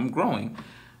learning, I'm growing.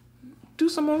 Do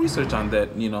some more research on that,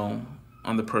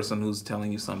 on the person who's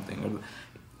telling you something. Or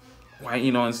why,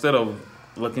 instead of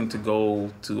looking to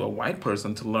go to a white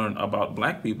person to learn about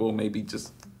Black people, maybe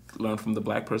just learn from the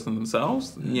Black person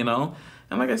themselves,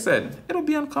 And like I said, it'll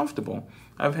be uncomfortable.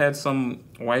 I've had some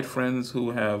white friends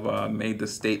who have made the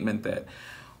statement that,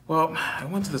 well, I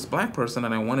went to this Black person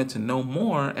and I wanted to know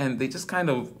more, and they just kind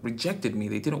of rejected me.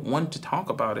 They didn't want to talk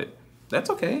about it. That's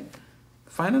okay.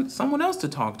 Find someone else to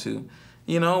talk to.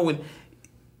 When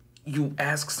you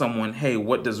ask someone, hey,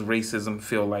 what does racism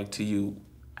feel like to you?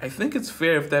 I think it's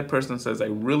fair if that person says, I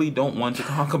really don't want to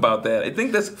talk about that. I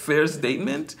think that's a fair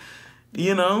statement,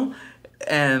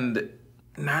 and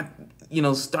not,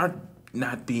 start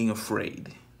not being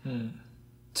afraid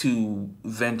to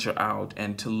venture out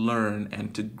and to learn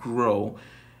and to grow,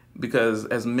 because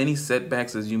as many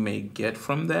setbacks as you may get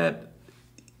from that,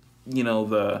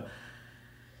 the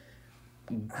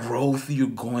growth you're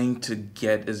going to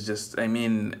get is just,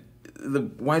 the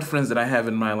white friends that I have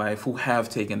in my life who have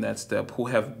taken that step, who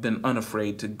have been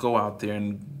unafraid to go out there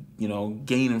and,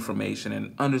 gain information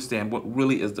and understand what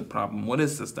really is the problem. What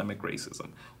is systemic racism?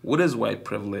 What is white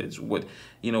privilege? What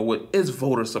is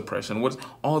voter suppression? What's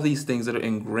all these things that are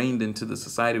ingrained into the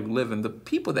society we live in? The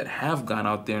people that have gone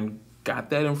out there and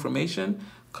got that information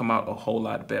come out a whole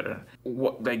lot better.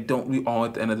 Don't we all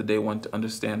at the end of the day want to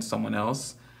understand someone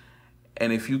else?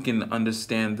 And if you can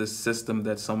understand the system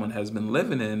that someone has been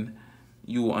living in,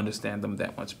 you will understand them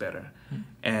that much better.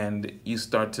 And you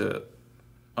start to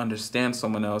understand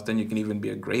someone else, then you can even be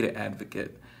a greater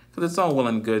advocate. Because it's all well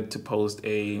and good to post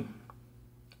a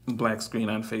black screen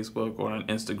on Facebook or on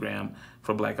Instagram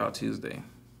for Blackout Tuesday.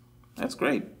 That's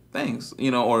great, thanks.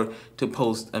 Or to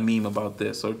post a meme about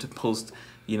this, or to post,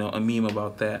 a meme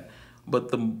about that.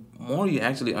 But the more you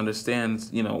actually understand,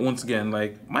 once again,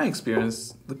 like my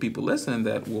experience, the people listening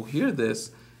that will hear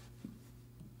this,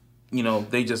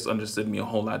 they just understood me a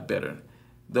whole lot better.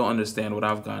 They'll understand what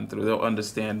I've gone through. They'll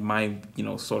understand my,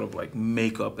 sort of like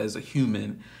makeup as a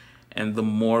human. And the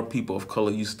more people of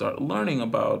color you start learning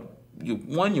about, you're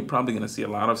probably going to see a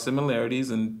lot of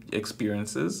similarities and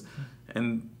experiences.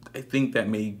 And I think that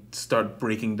may start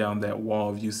breaking down that wall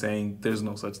of you saying there's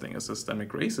no such thing as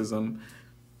systemic racism,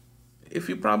 if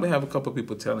you probably have a couple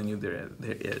people telling you there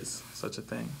is such a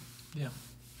thing.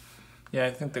 Yeah,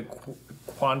 I think the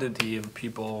quantity of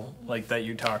people like that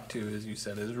you talk to, as you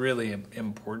said, is really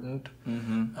important.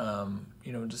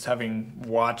 Just having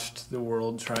watched the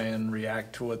world try and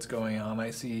react to what's going on,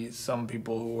 I see some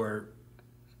people who are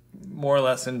more or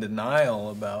less in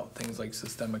denial about things like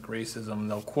systemic racism.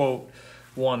 They'll quote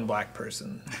one black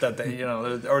person that they, you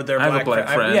know, or their I have black a black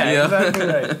friend. Yeah, exactly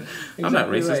right. I'm not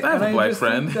racist. Right. I have and a black just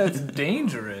friend. Think that's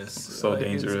dangerous. So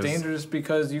dangerous. It's dangerous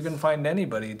because you can find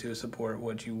anybody to support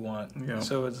what you want. Yeah.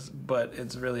 So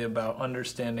it's really about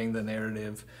understanding the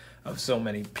narrative of so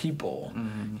many people.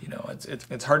 Mm-hmm. You know,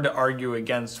 it's hard to argue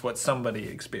against what somebody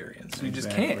experienced. You just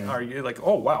can't argue like,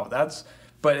 oh wow,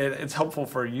 but it's helpful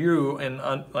for you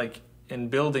in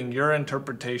building your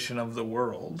interpretation of the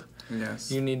world.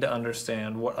 Yes. You need to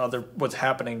understand what's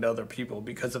happening to other people,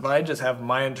 because if I just have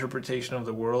my interpretation of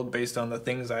the world based on the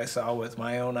things I saw with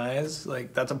my own eyes,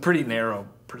 like that's a pretty narrow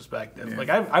perspective. Yeah. Like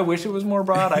I wish it was more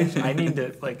broad. I need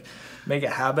to like make a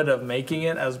habit of making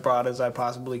it as broad as I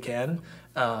possibly can.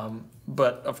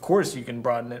 But of course you can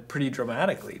broaden it pretty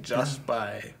dramatically just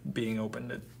by being open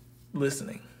to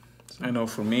listening. So. I know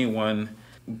for me, one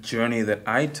journey that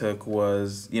I took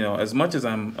was, you know, as much as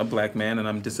I'm a black man and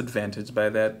I'm disadvantaged by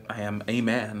that, I am a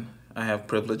man. I have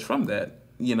privilege from that.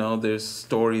 You know, there's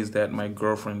stories that my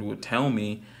girlfriend would tell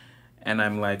me, and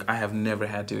I'm like, I have never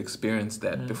had to experience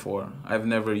that before. I've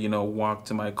never, you know, walked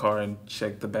to my car and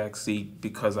checked the back seat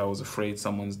because I was afraid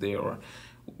someone's there, or,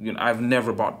 you know, I've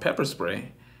never bought pepper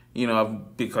spray, you know,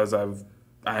 because I'm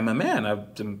a man.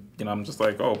 I'm just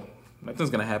like, oh, nothing's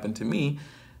gonna happen to me.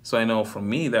 So I know for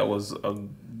me, that was a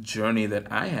journey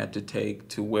that I had to take,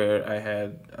 to where I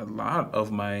had a lot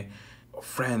of my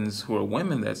friends who are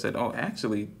women that said, oh,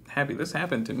 actually, Happy, this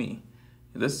happened to me.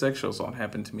 This sexual assault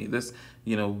happened to me. This,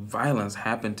 you know, violence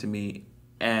happened to me.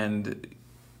 And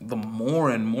the more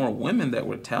and more women that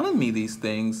were telling me these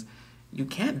things, you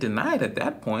can't deny it at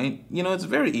that point. You know, it's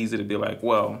very easy to be like,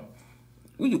 well,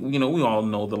 we all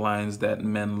know the lines that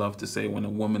men love to say when a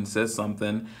woman says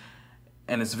something.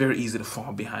 And it's very easy to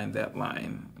fall behind that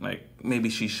line. Like, maybe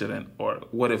she shouldn't, or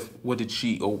what did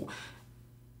she, oh,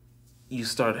 I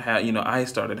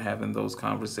started having those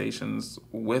conversations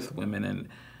with women and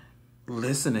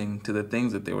listening to the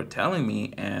things that they were telling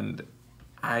me. And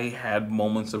I had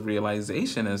moments of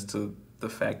realization as to the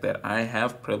fact that I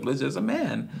have privilege as a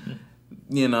man.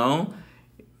 Mm-hmm. You know,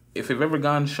 if you've ever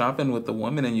gone shopping with a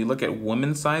woman and you look at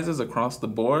women's sizes across the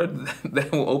board, that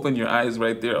will open your eyes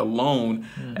right there alone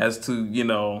as to, you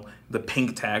know, the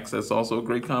pink tax. That's also a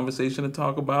great conversation to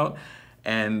talk about.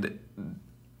 And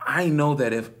I know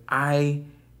that if I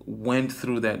went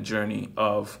through that journey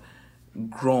of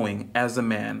growing as a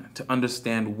man to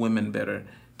understand women better,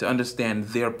 to understand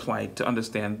their plight, to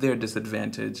understand their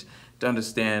disadvantage, to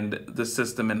understand the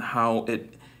system and how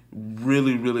it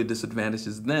really, really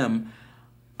disadvantages them,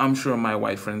 I'm sure my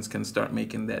white friends can start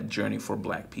making that journey for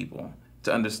black people,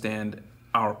 to understand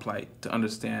our plight, to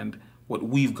understand what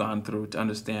we've gone through, to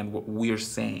understand what we're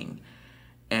saying.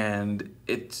 And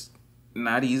it's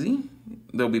not easy.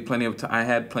 There'll be plenty of I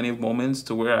had plenty of moments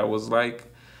to where I was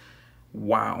like,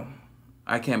 wow,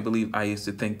 I can't believe I used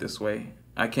to think this way.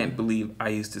 I can't believe I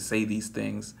used to say these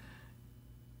things.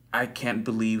 I can't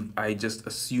believe I just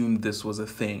assumed this was a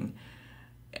thing.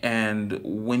 And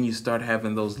when you start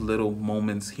having those little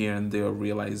moments here and there,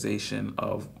 realization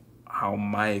of how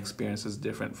my experience is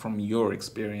different from your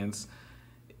experience,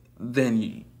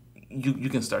 then you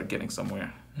can start getting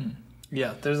somewhere.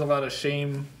 Yeah, there's a lot of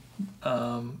shame,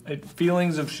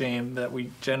 feelings of shame that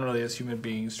we generally as human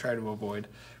beings try to avoid.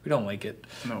 We don't like it.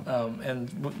 No. And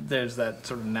there's that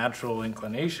sort of natural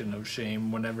inclination of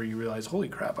shame whenever you realize, holy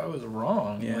crap, I was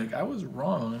wrong. Yeah. Like, I was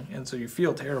wrong. And so you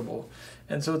feel terrible.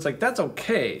 And so it's like, that's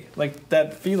okay. Like,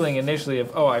 that feeling initially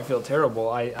of, oh, I feel terrible,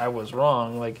 I was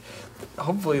wrong. Like,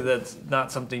 hopefully that's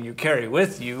not something you carry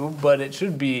with you, but it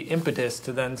should be impetus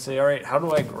to then say, all right, how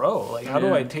do I grow? Like, how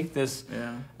do I take this?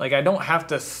 Yeah. Like, I don't have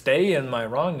to stay in my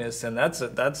wrongness, and that's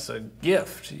a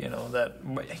gift, you know, that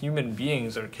human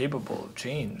beings are capable of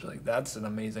change. Like, that's an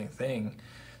amazing thing.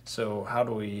 So how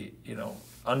do we, you know,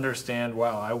 understand,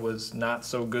 wow, I was not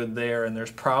so good there, and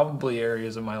there's probably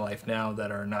areas of my life now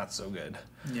that are not so good.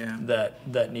 Yeah.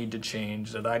 That need to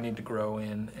change, that I need to grow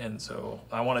in. And so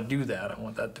I want to do that. I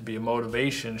want that to be a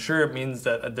motivation. Sure, it means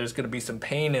that there's going to be some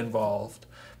pain involved,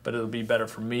 but it'll be better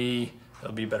for me.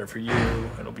 It'll be better for you.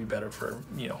 It'll be better for,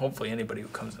 you know, hopefully anybody who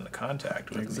comes into contact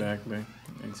with me.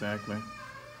 Exactly.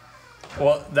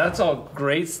 Well, that's all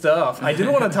great stuff. I did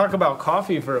want to talk about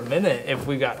coffee for a minute, if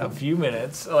we got a few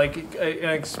minutes, like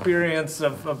an experience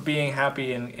of being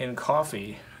happy in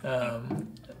coffee.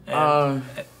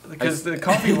 Because the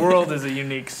coffee world is a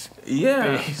unique space.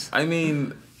 Yeah, I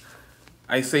mean,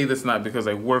 I say this not because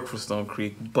I work for Stone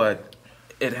Creek, but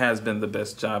it has been the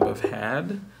best job I've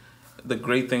had. The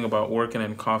great thing about working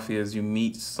in coffee is you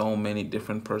meet so many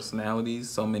different personalities,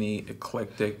 so many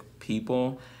eclectic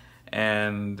people,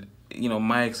 and, you know,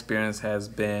 my experience has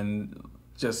been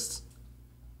just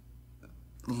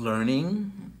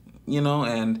learning,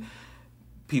 and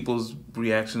people's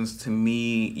reactions to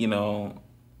me,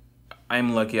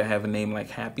 I'm lucky I have a name like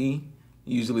Happy.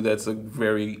 Usually that's a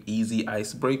very easy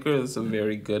icebreaker. It's a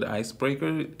very good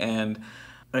icebreaker. And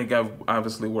like I've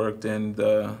obviously worked in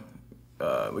the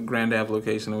Grand Ave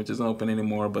location, which isn't open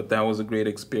anymore, but that was a great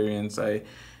experience. I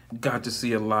got to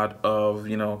see a lot of,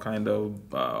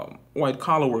 white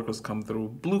collar workers come through,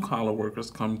 blue collar workers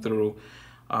come through.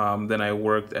 Then I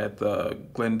worked at the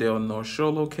Glendale North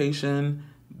Shore location.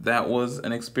 That was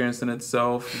an experience in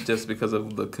itself, just because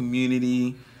of the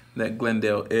community that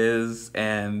Glendale is,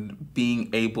 and being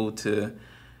able to,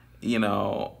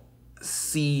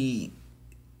 see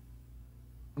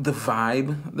the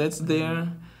vibe that's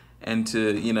there, and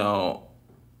to,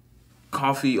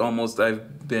 coffee almost,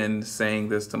 I've been saying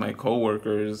this to my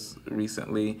coworkers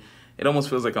recently, it almost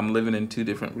feels like I'm living in two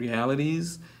different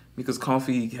realities, because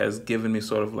coffee has given me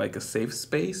sort of like a safe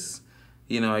space.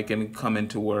 I can come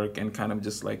into work and kind of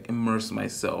just like immerse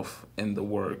myself in the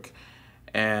work,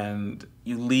 and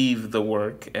you leave the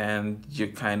work and you're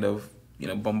kind of,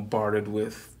 bombarded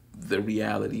with the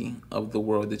reality of the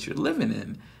world that you're living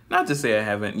in. Not to say I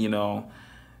haven't,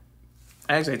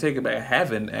 actually, I take it back. I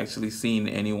haven't actually seen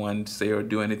anyone say or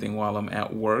do anything while I'm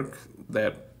at work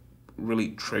that really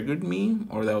triggered me,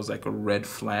 or that was like a red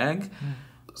flag.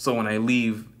 So when I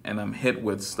leave and I'm hit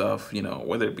with stuff,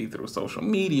 whether it be through social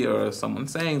media or someone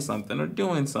saying something or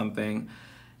doing something,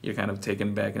 you're kind of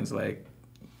taken back and it's like,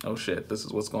 oh shit, this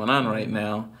is what's going on right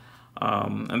now.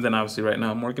 And then obviously right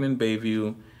now I'm working in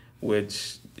Bayview,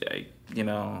 which,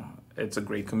 it's a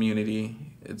great community.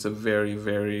 It's a very,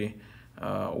 very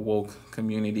woke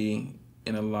community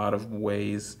in a lot of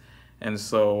ways. And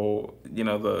so,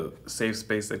 the safe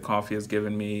space that coffee has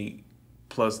given me,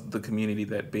 plus the community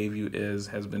that Bayview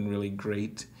has been really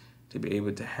great to be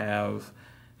able to have.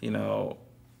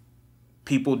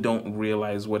 People don't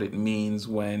realize what it means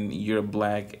when you're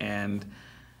Black and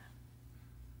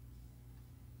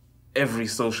every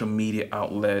social media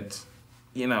outlet,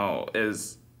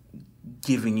 is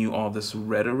giving you all this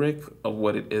rhetoric of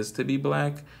what it is to be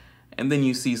Black. And then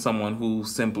you see someone who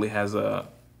simply has a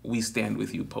 "We Stand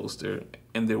With You" poster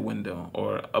in their window,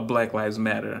 or a Black Lives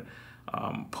Matter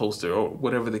poster, or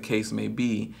whatever the case may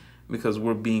be, because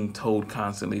we're being told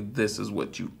constantly, this is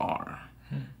what you are.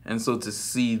 And so to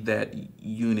see that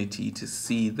unity, to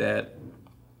see that,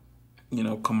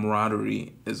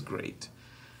 camaraderie is great.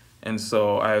 And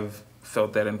so I've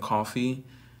felt that in coffee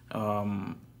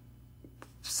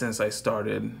since I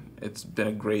started. It's been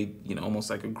a great, almost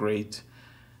like a great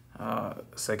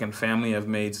second family. I've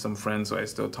made some friends who I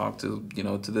still talk to,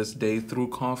 to this day through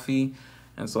coffee.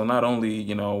 And so not only,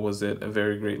 was it a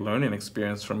very great learning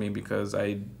experience for me, because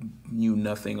I knew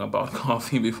nothing about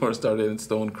coffee before I started in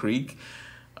Stone Creek.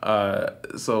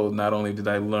 So not only did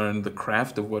I learn the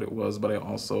craft of what it was, but I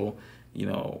also,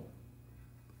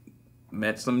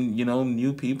 met some,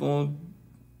 new people,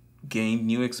 gained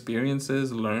new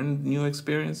experiences, learned new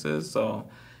experiences. So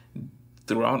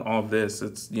throughout all this,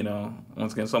 it's,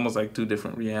 once again, it's almost like two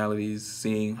different realities,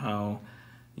 seeing how,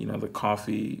 the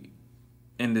coffee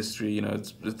industry,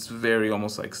 it's very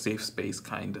almost like safe space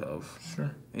kind of.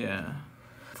 Sure. Yeah.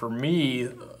 For me,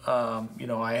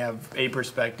 I have a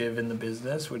perspective in the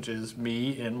business, which is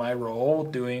me in my role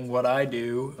doing what I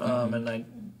do. And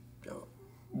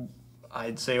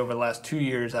I'd say over the last 2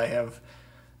 years, I have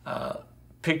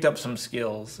picked up some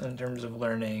skills in terms of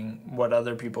learning what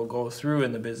other people go through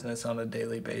in the business on a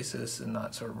daily basis, and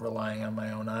not sort of relying on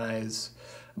my own eyes.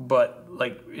 But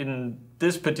like in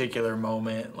this particular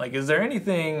moment, like, is there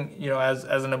anything, as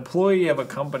an employee of a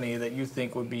company that you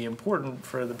think would be important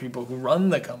for the people who run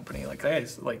the company? Like,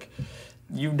 guys, like,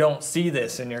 you don't see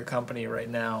this in your company right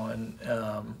now, and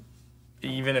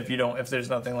even if there's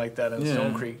nothing like that in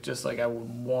Stone Creek, just like I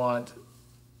would want,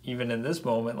 even in this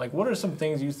moment, like, what are some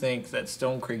things you think that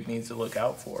Stone Creek needs to look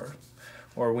out for,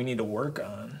 or we need to work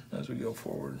on as we go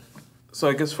forward? So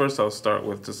I guess first I'll start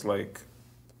with just like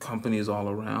companies all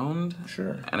around.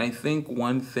 Sure. And I think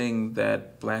one thing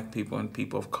that Black people and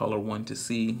people of color want to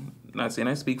see, not saying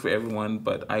I speak for everyone,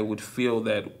 but I would feel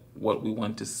that what we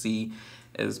want to see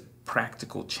is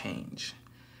practical change.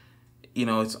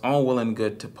 It's all well and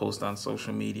good to post on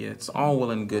social media. It's all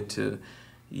well and good to,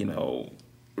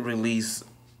 release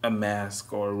a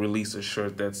mask or release a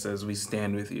shirt that says "We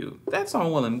stand with you." That's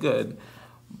all well and good.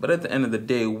 But at the end of the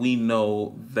day, we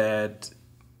know that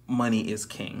money is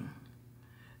king.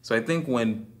 So I think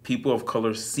when people of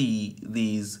color see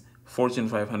these Fortune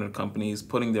 500 companies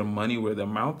putting their money where their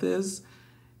mouth is,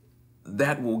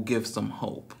 that will give some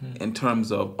hope in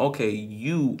terms of, okay,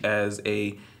 you as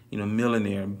a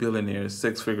millionaire, billionaire,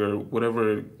 six-figure,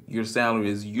 whatever your salary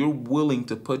is, you're willing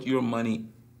to put your money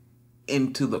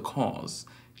into the cause.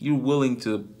 You're willing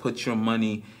to put your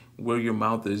money where your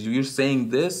mouth is. You're saying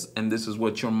this, and this is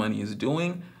what your money is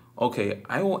doing. Okay,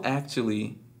 I will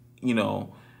actually,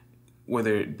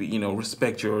 whether it be,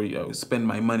 respect your, spend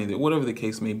my money there, whatever the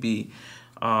case may be.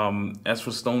 As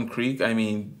for Stone Creek, I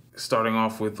mean, starting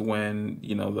off with when,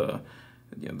 the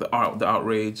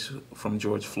outrage from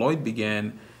George Floyd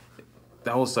began,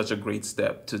 that was such a great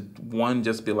step to, one,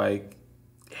 just be like,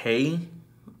 hey,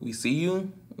 we see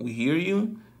you, we hear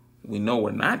you, we know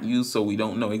we're not you, so we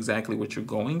don't know exactly what you're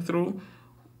going through,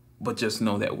 but just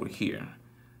know that we're here.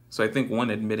 So I think, one,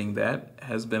 admitting that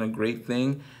has been a great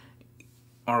thing,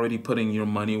 already putting your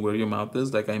money where your mouth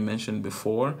is, like I mentioned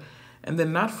before, and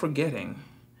then not forgetting.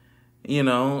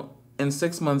 In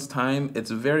 6 months' time, it's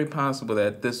very possible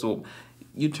that this will,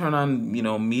 you turn on,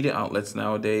 media outlets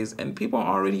nowadays, and people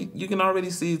you can already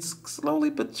see it's slowly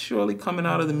but surely coming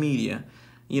out of the media.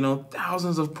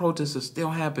 Thousands of protests are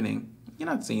still happening. You're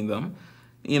not seeing them,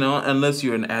 unless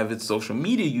you're an avid social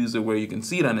media user where you can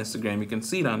see it on Instagram, you can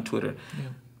see it on Twitter. Yeah.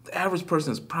 The average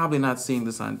person is probably not seeing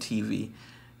this on TV,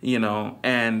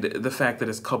 and the fact that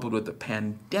it's coupled with the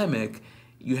pandemic,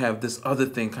 you have this other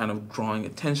thing kind of drawing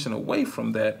attention away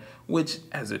from that, which,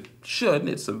 as it should,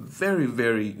 it's a very,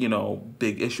 very,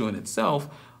 big issue in itself,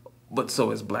 but so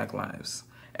is Black lives.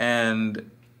 And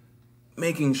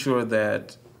making sure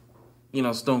that,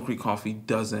 Stone Creek Coffee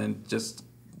doesn't just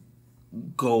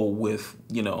go with,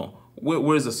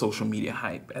 where's the social media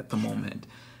hype at the moment?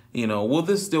 Will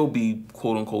this still be,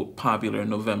 quote unquote, popular in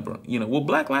November? Will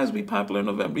Black lives be popular in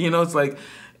November? It's like,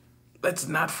 let's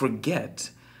not forget.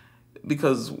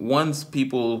 Because once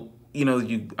people,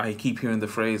 I keep hearing the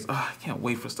phrase, I can't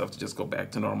wait for stuff to just go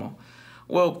back to normal.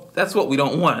 Well, that's what we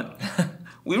don't want.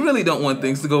 We really don't want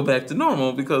things to go back to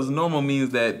normal, because normal means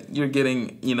that you're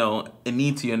getting, a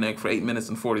knee to your neck for 8 minutes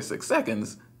and 46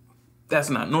 seconds.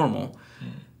 That's not normal.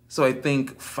 So I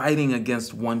think fighting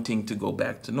against wanting to go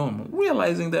back to normal,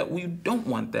 realizing that we don't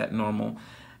want that normal.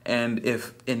 And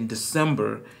if in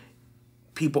December,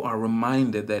 people are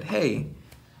reminded that, hey,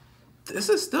 this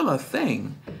is still a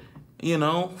thing.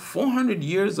 400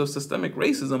 years of systemic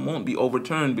racism won't be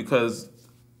overturned because,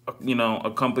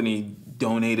 a company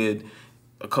donated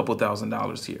a couple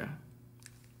 $1,000s here.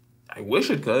 I wish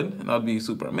it could, and that would be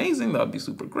super amazing, that would be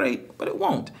super great, but it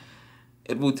won't.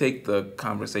 It will take the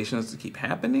conversations to keep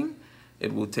happening.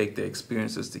 It will take the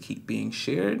experiences to keep being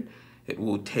shared. It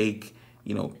will take,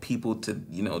 people to,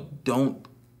 don't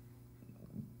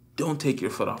take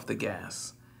your foot off the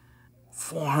gas.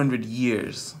 400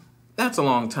 years. That's a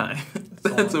long time.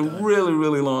 That's a really,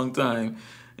 really long time.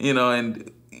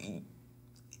 And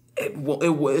it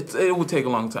will take a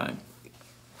long time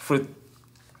for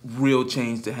real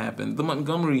change to happen. The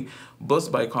Montgomery bus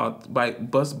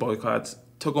boycotts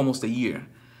took almost a year.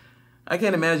 I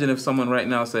can't imagine if someone right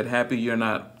now said, Happy, you're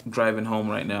not driving home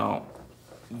right now.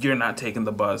 You're not taking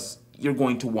the bus. You're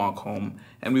going to walk home,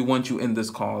 and we want you in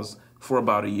this cause for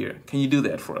about a year. Can you do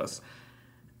that for us?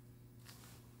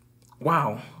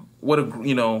 Wow, what a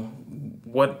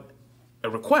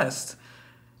request.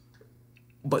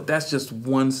 But that's just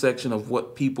one section of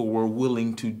what people were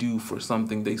willing to do for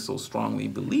something they so strongly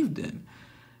believed in.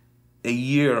 A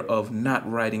year of not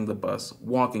riding the bus,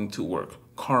 walking to work,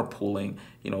 carpooling,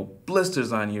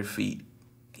 blisters on your feet,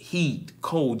 heat,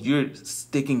 cold, you're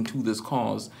sticking to this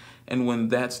cause. And when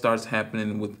that starts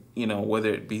happening with, whether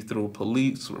it be through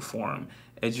police reform,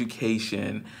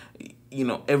 education,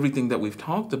 everything that we've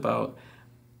talked about,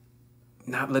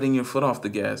 not letting your foot off the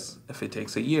gas if it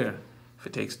takes a year, if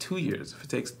it takes 2 years, if it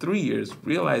takes 3 years,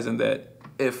 realizing that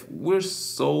if we're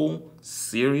so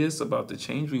serious about the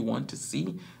change we want to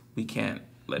see, we can't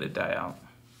let it die out.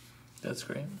 That's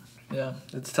great. Yeah,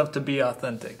 it's tough to be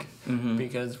authentic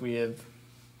because we have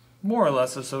more or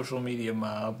less a social media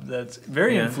mob that's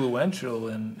very influential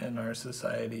in our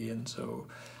society. And so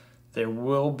there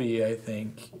will be, I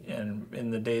think, and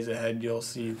in the days ahead, you'll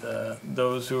see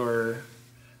those who are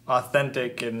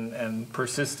authentic and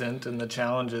persistent, and the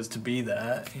challenge is to be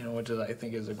that, which is, I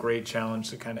think, is a great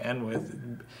challenge to kind of end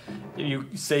with. You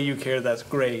say you care, that's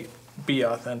great. Be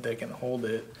authentic and hold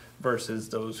it, versus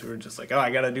those who are just like, oh,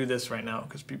 I got to do this right now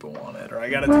because people want it, or I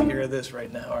got to take care of this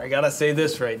right now, or I got to say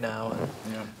this right now.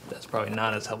 And that's probably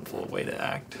not as helpful a way to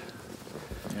act.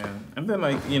 Yeah, and then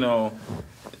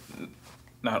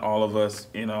not all of us,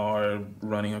 are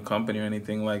running a company or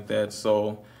anything like that.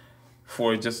 So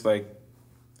for just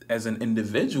as an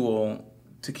individual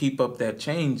to keep up that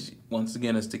change, once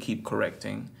again, is to keep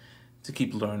correcting, to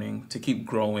keep learning, to keep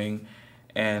growing,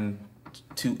 and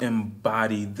to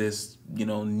embody this,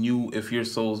 new, if you're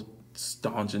so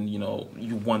staunch and,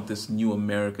 you want this new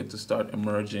America to start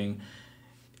emerging,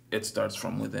 it starts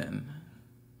from within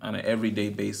on an everyday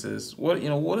basis. What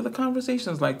are the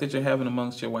conversations like that you're having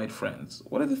amongst your white friends?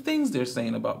 What are the things they're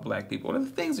saying about black people? What are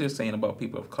the things they're saying about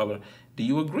people of color? Do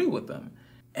you agree with them?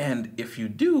 And if you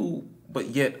do, but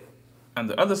yet on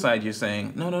the other side you're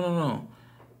saying, no,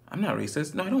 I'm not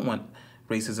racist. No, I don't want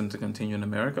racism to continue in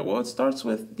America. Well, it starts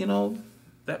with,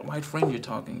 that white friend you're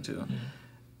talking to. Mm-hmm.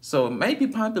 So it might be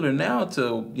popular now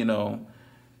to,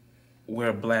 wear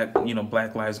a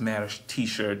Black Lives Matter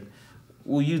t-shirt.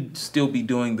 Will you still be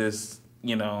doing this,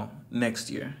 next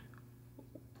year?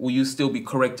 Will you still be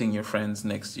correcting your friends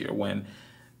next year when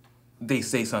they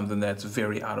say something that's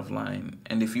very out of line?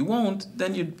 And if you won't,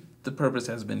 then the purpose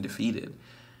has been defeated.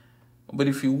 But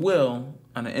if you will,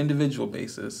 on an individual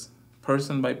basis,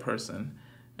 person by person,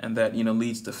 and that,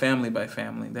 leads to family by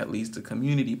family, that leads to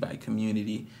community by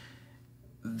community,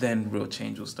 then real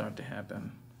change will start to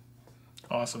happen.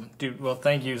 Awesome, dude. Well,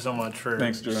 thank you so much for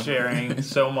sharing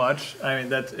so much. I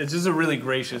mean, it's just a really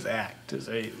gracious act to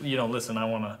say, listen, I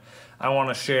want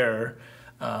to share.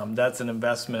 That's an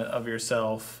investment of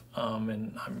yourself,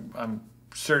 and I'm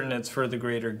certain it's for the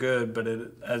greater good. But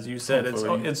as you said,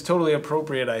 it's totally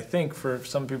appropriate, I think, for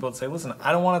some people to say, listen,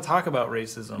 I don't want to talk about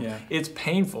racism. Yeah. It's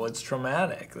painful. It's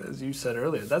traumatic, as you said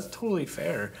earlier. That's totally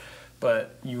fair.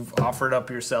 But you've offered up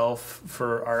yourself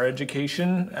for our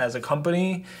education as a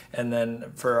company and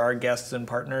then for our guests and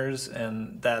partners,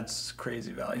 and that's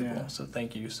crazy valuable. Yeah. So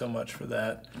thank you so much for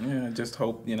that. Yeah, I just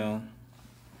hope, it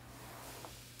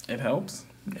helps.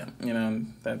 Yeah.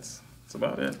 That's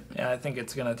about it. Yeah, I think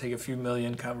it's going to take a few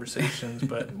million conversations,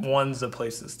 but one's the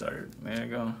place to start. There you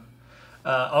go.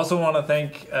 Also want to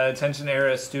thank Attention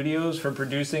Era Studios for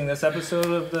producing this episode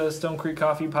of the Stone Creek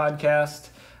Coffee Podcast.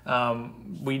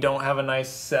 We don't have a nice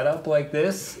setup like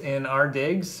this in our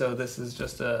digs, so this is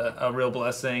just a real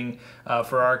blessing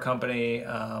for our company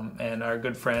and our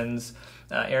good friends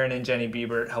Aaron and Jenny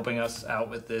Biebert helping us out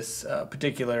with this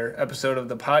particular episode of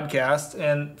the podcast.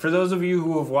 And for those of you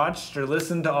who have watched or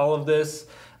listened to all of this,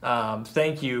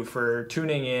 thank you for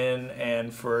tuning in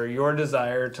and for your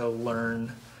desire to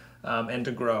learn and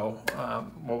to grow.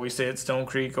 What we say at Stone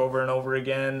Creek over and over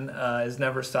again is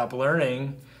never stop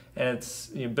learning. And it's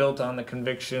built on the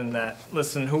conviction that,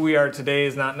 listen, who we are today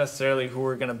is not necessarily who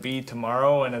we're going to be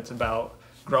tomorrow, and it's about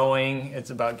growing, it's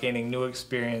about gaining new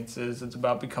experiences, it's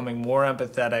about becoming more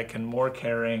empathetic and more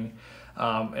caring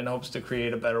in hopes to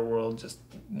create a better world, just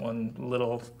one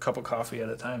little cup of coffee at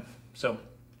a time. So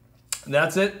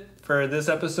that's it for this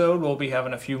episode. We'll be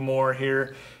having a few more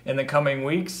here in the coming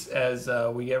weeks as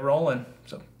we get rolling.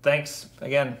 So thanks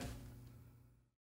again.